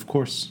Monika, of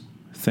course,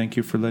 thank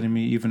you for letting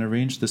me even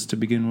arrange this to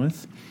begin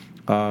with,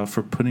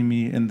 for putting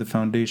me in the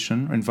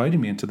foundation, or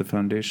inviting me into the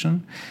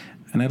foundation.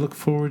 And I look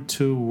forward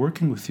to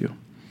working with you.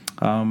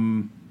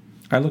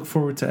 I look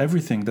forward to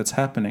everything that's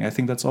happening. I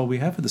think that's all we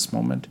have at this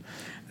moment.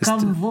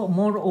 Come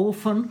more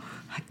often,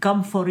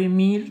 come for a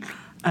meal,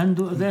 and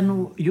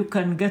then you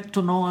can get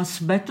to know us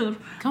better.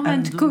 Come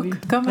and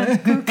cook. Come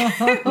and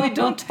cook. We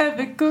don't have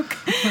a cook.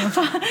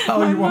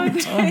 How you want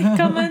me to?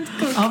 Come and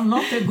cook. I'm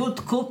not a good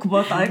cook,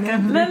 but I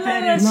can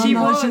prepare it. She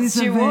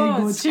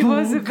She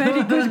was a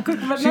very good cook,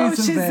 but now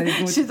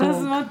she doesn't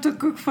cook. want to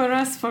cook for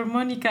us, for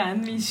Monika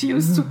and me. She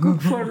used to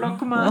cook for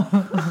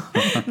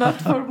Lokman,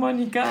 not for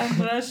Monika and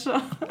Rasha.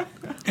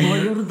 Oh,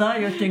 you're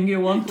dieting. You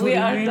want to We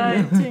are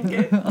remain dieting.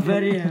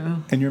 very.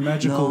 In your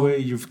magical way,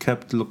 you've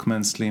kept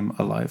Luqman Slim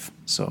alive.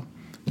 So,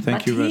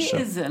 thank you, But Rasha.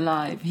 he is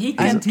alive.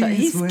 And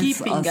He's with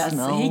keeping us.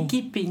 now.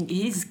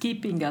 He's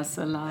keeping us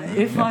alive.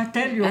 If I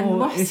tell you And a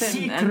Mohsen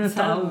secret, and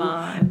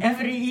Salma.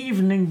 every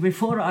evening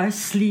before I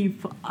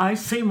sleep, I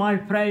say my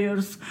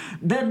prayers,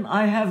 then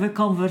I have a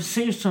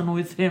conversation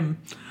with him.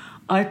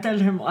 I tell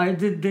him I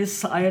did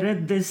this, I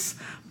read this,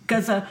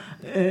 because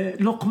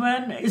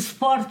Luqman is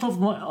part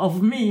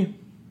of me,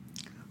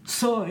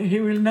 so he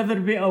will never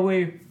be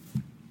away.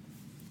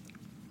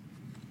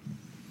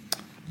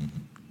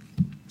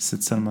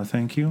 Sid Salma,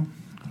 thank you.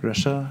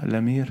 Rasha,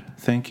 Ameer,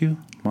 thank you.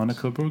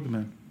 Monika,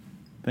 Borgmann,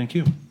 thank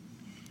you.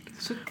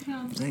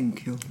 Shukran.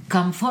 Thank you.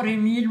 Come for a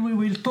meal, we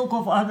will talk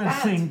of other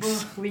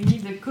things. We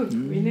need a cook.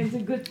 We need a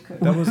good cook.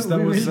 That was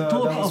We will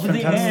talk of the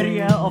fantastic.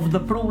 area, of the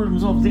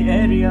problems of the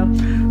area,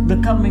 the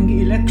coming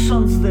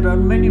elections. There are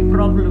many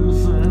problems.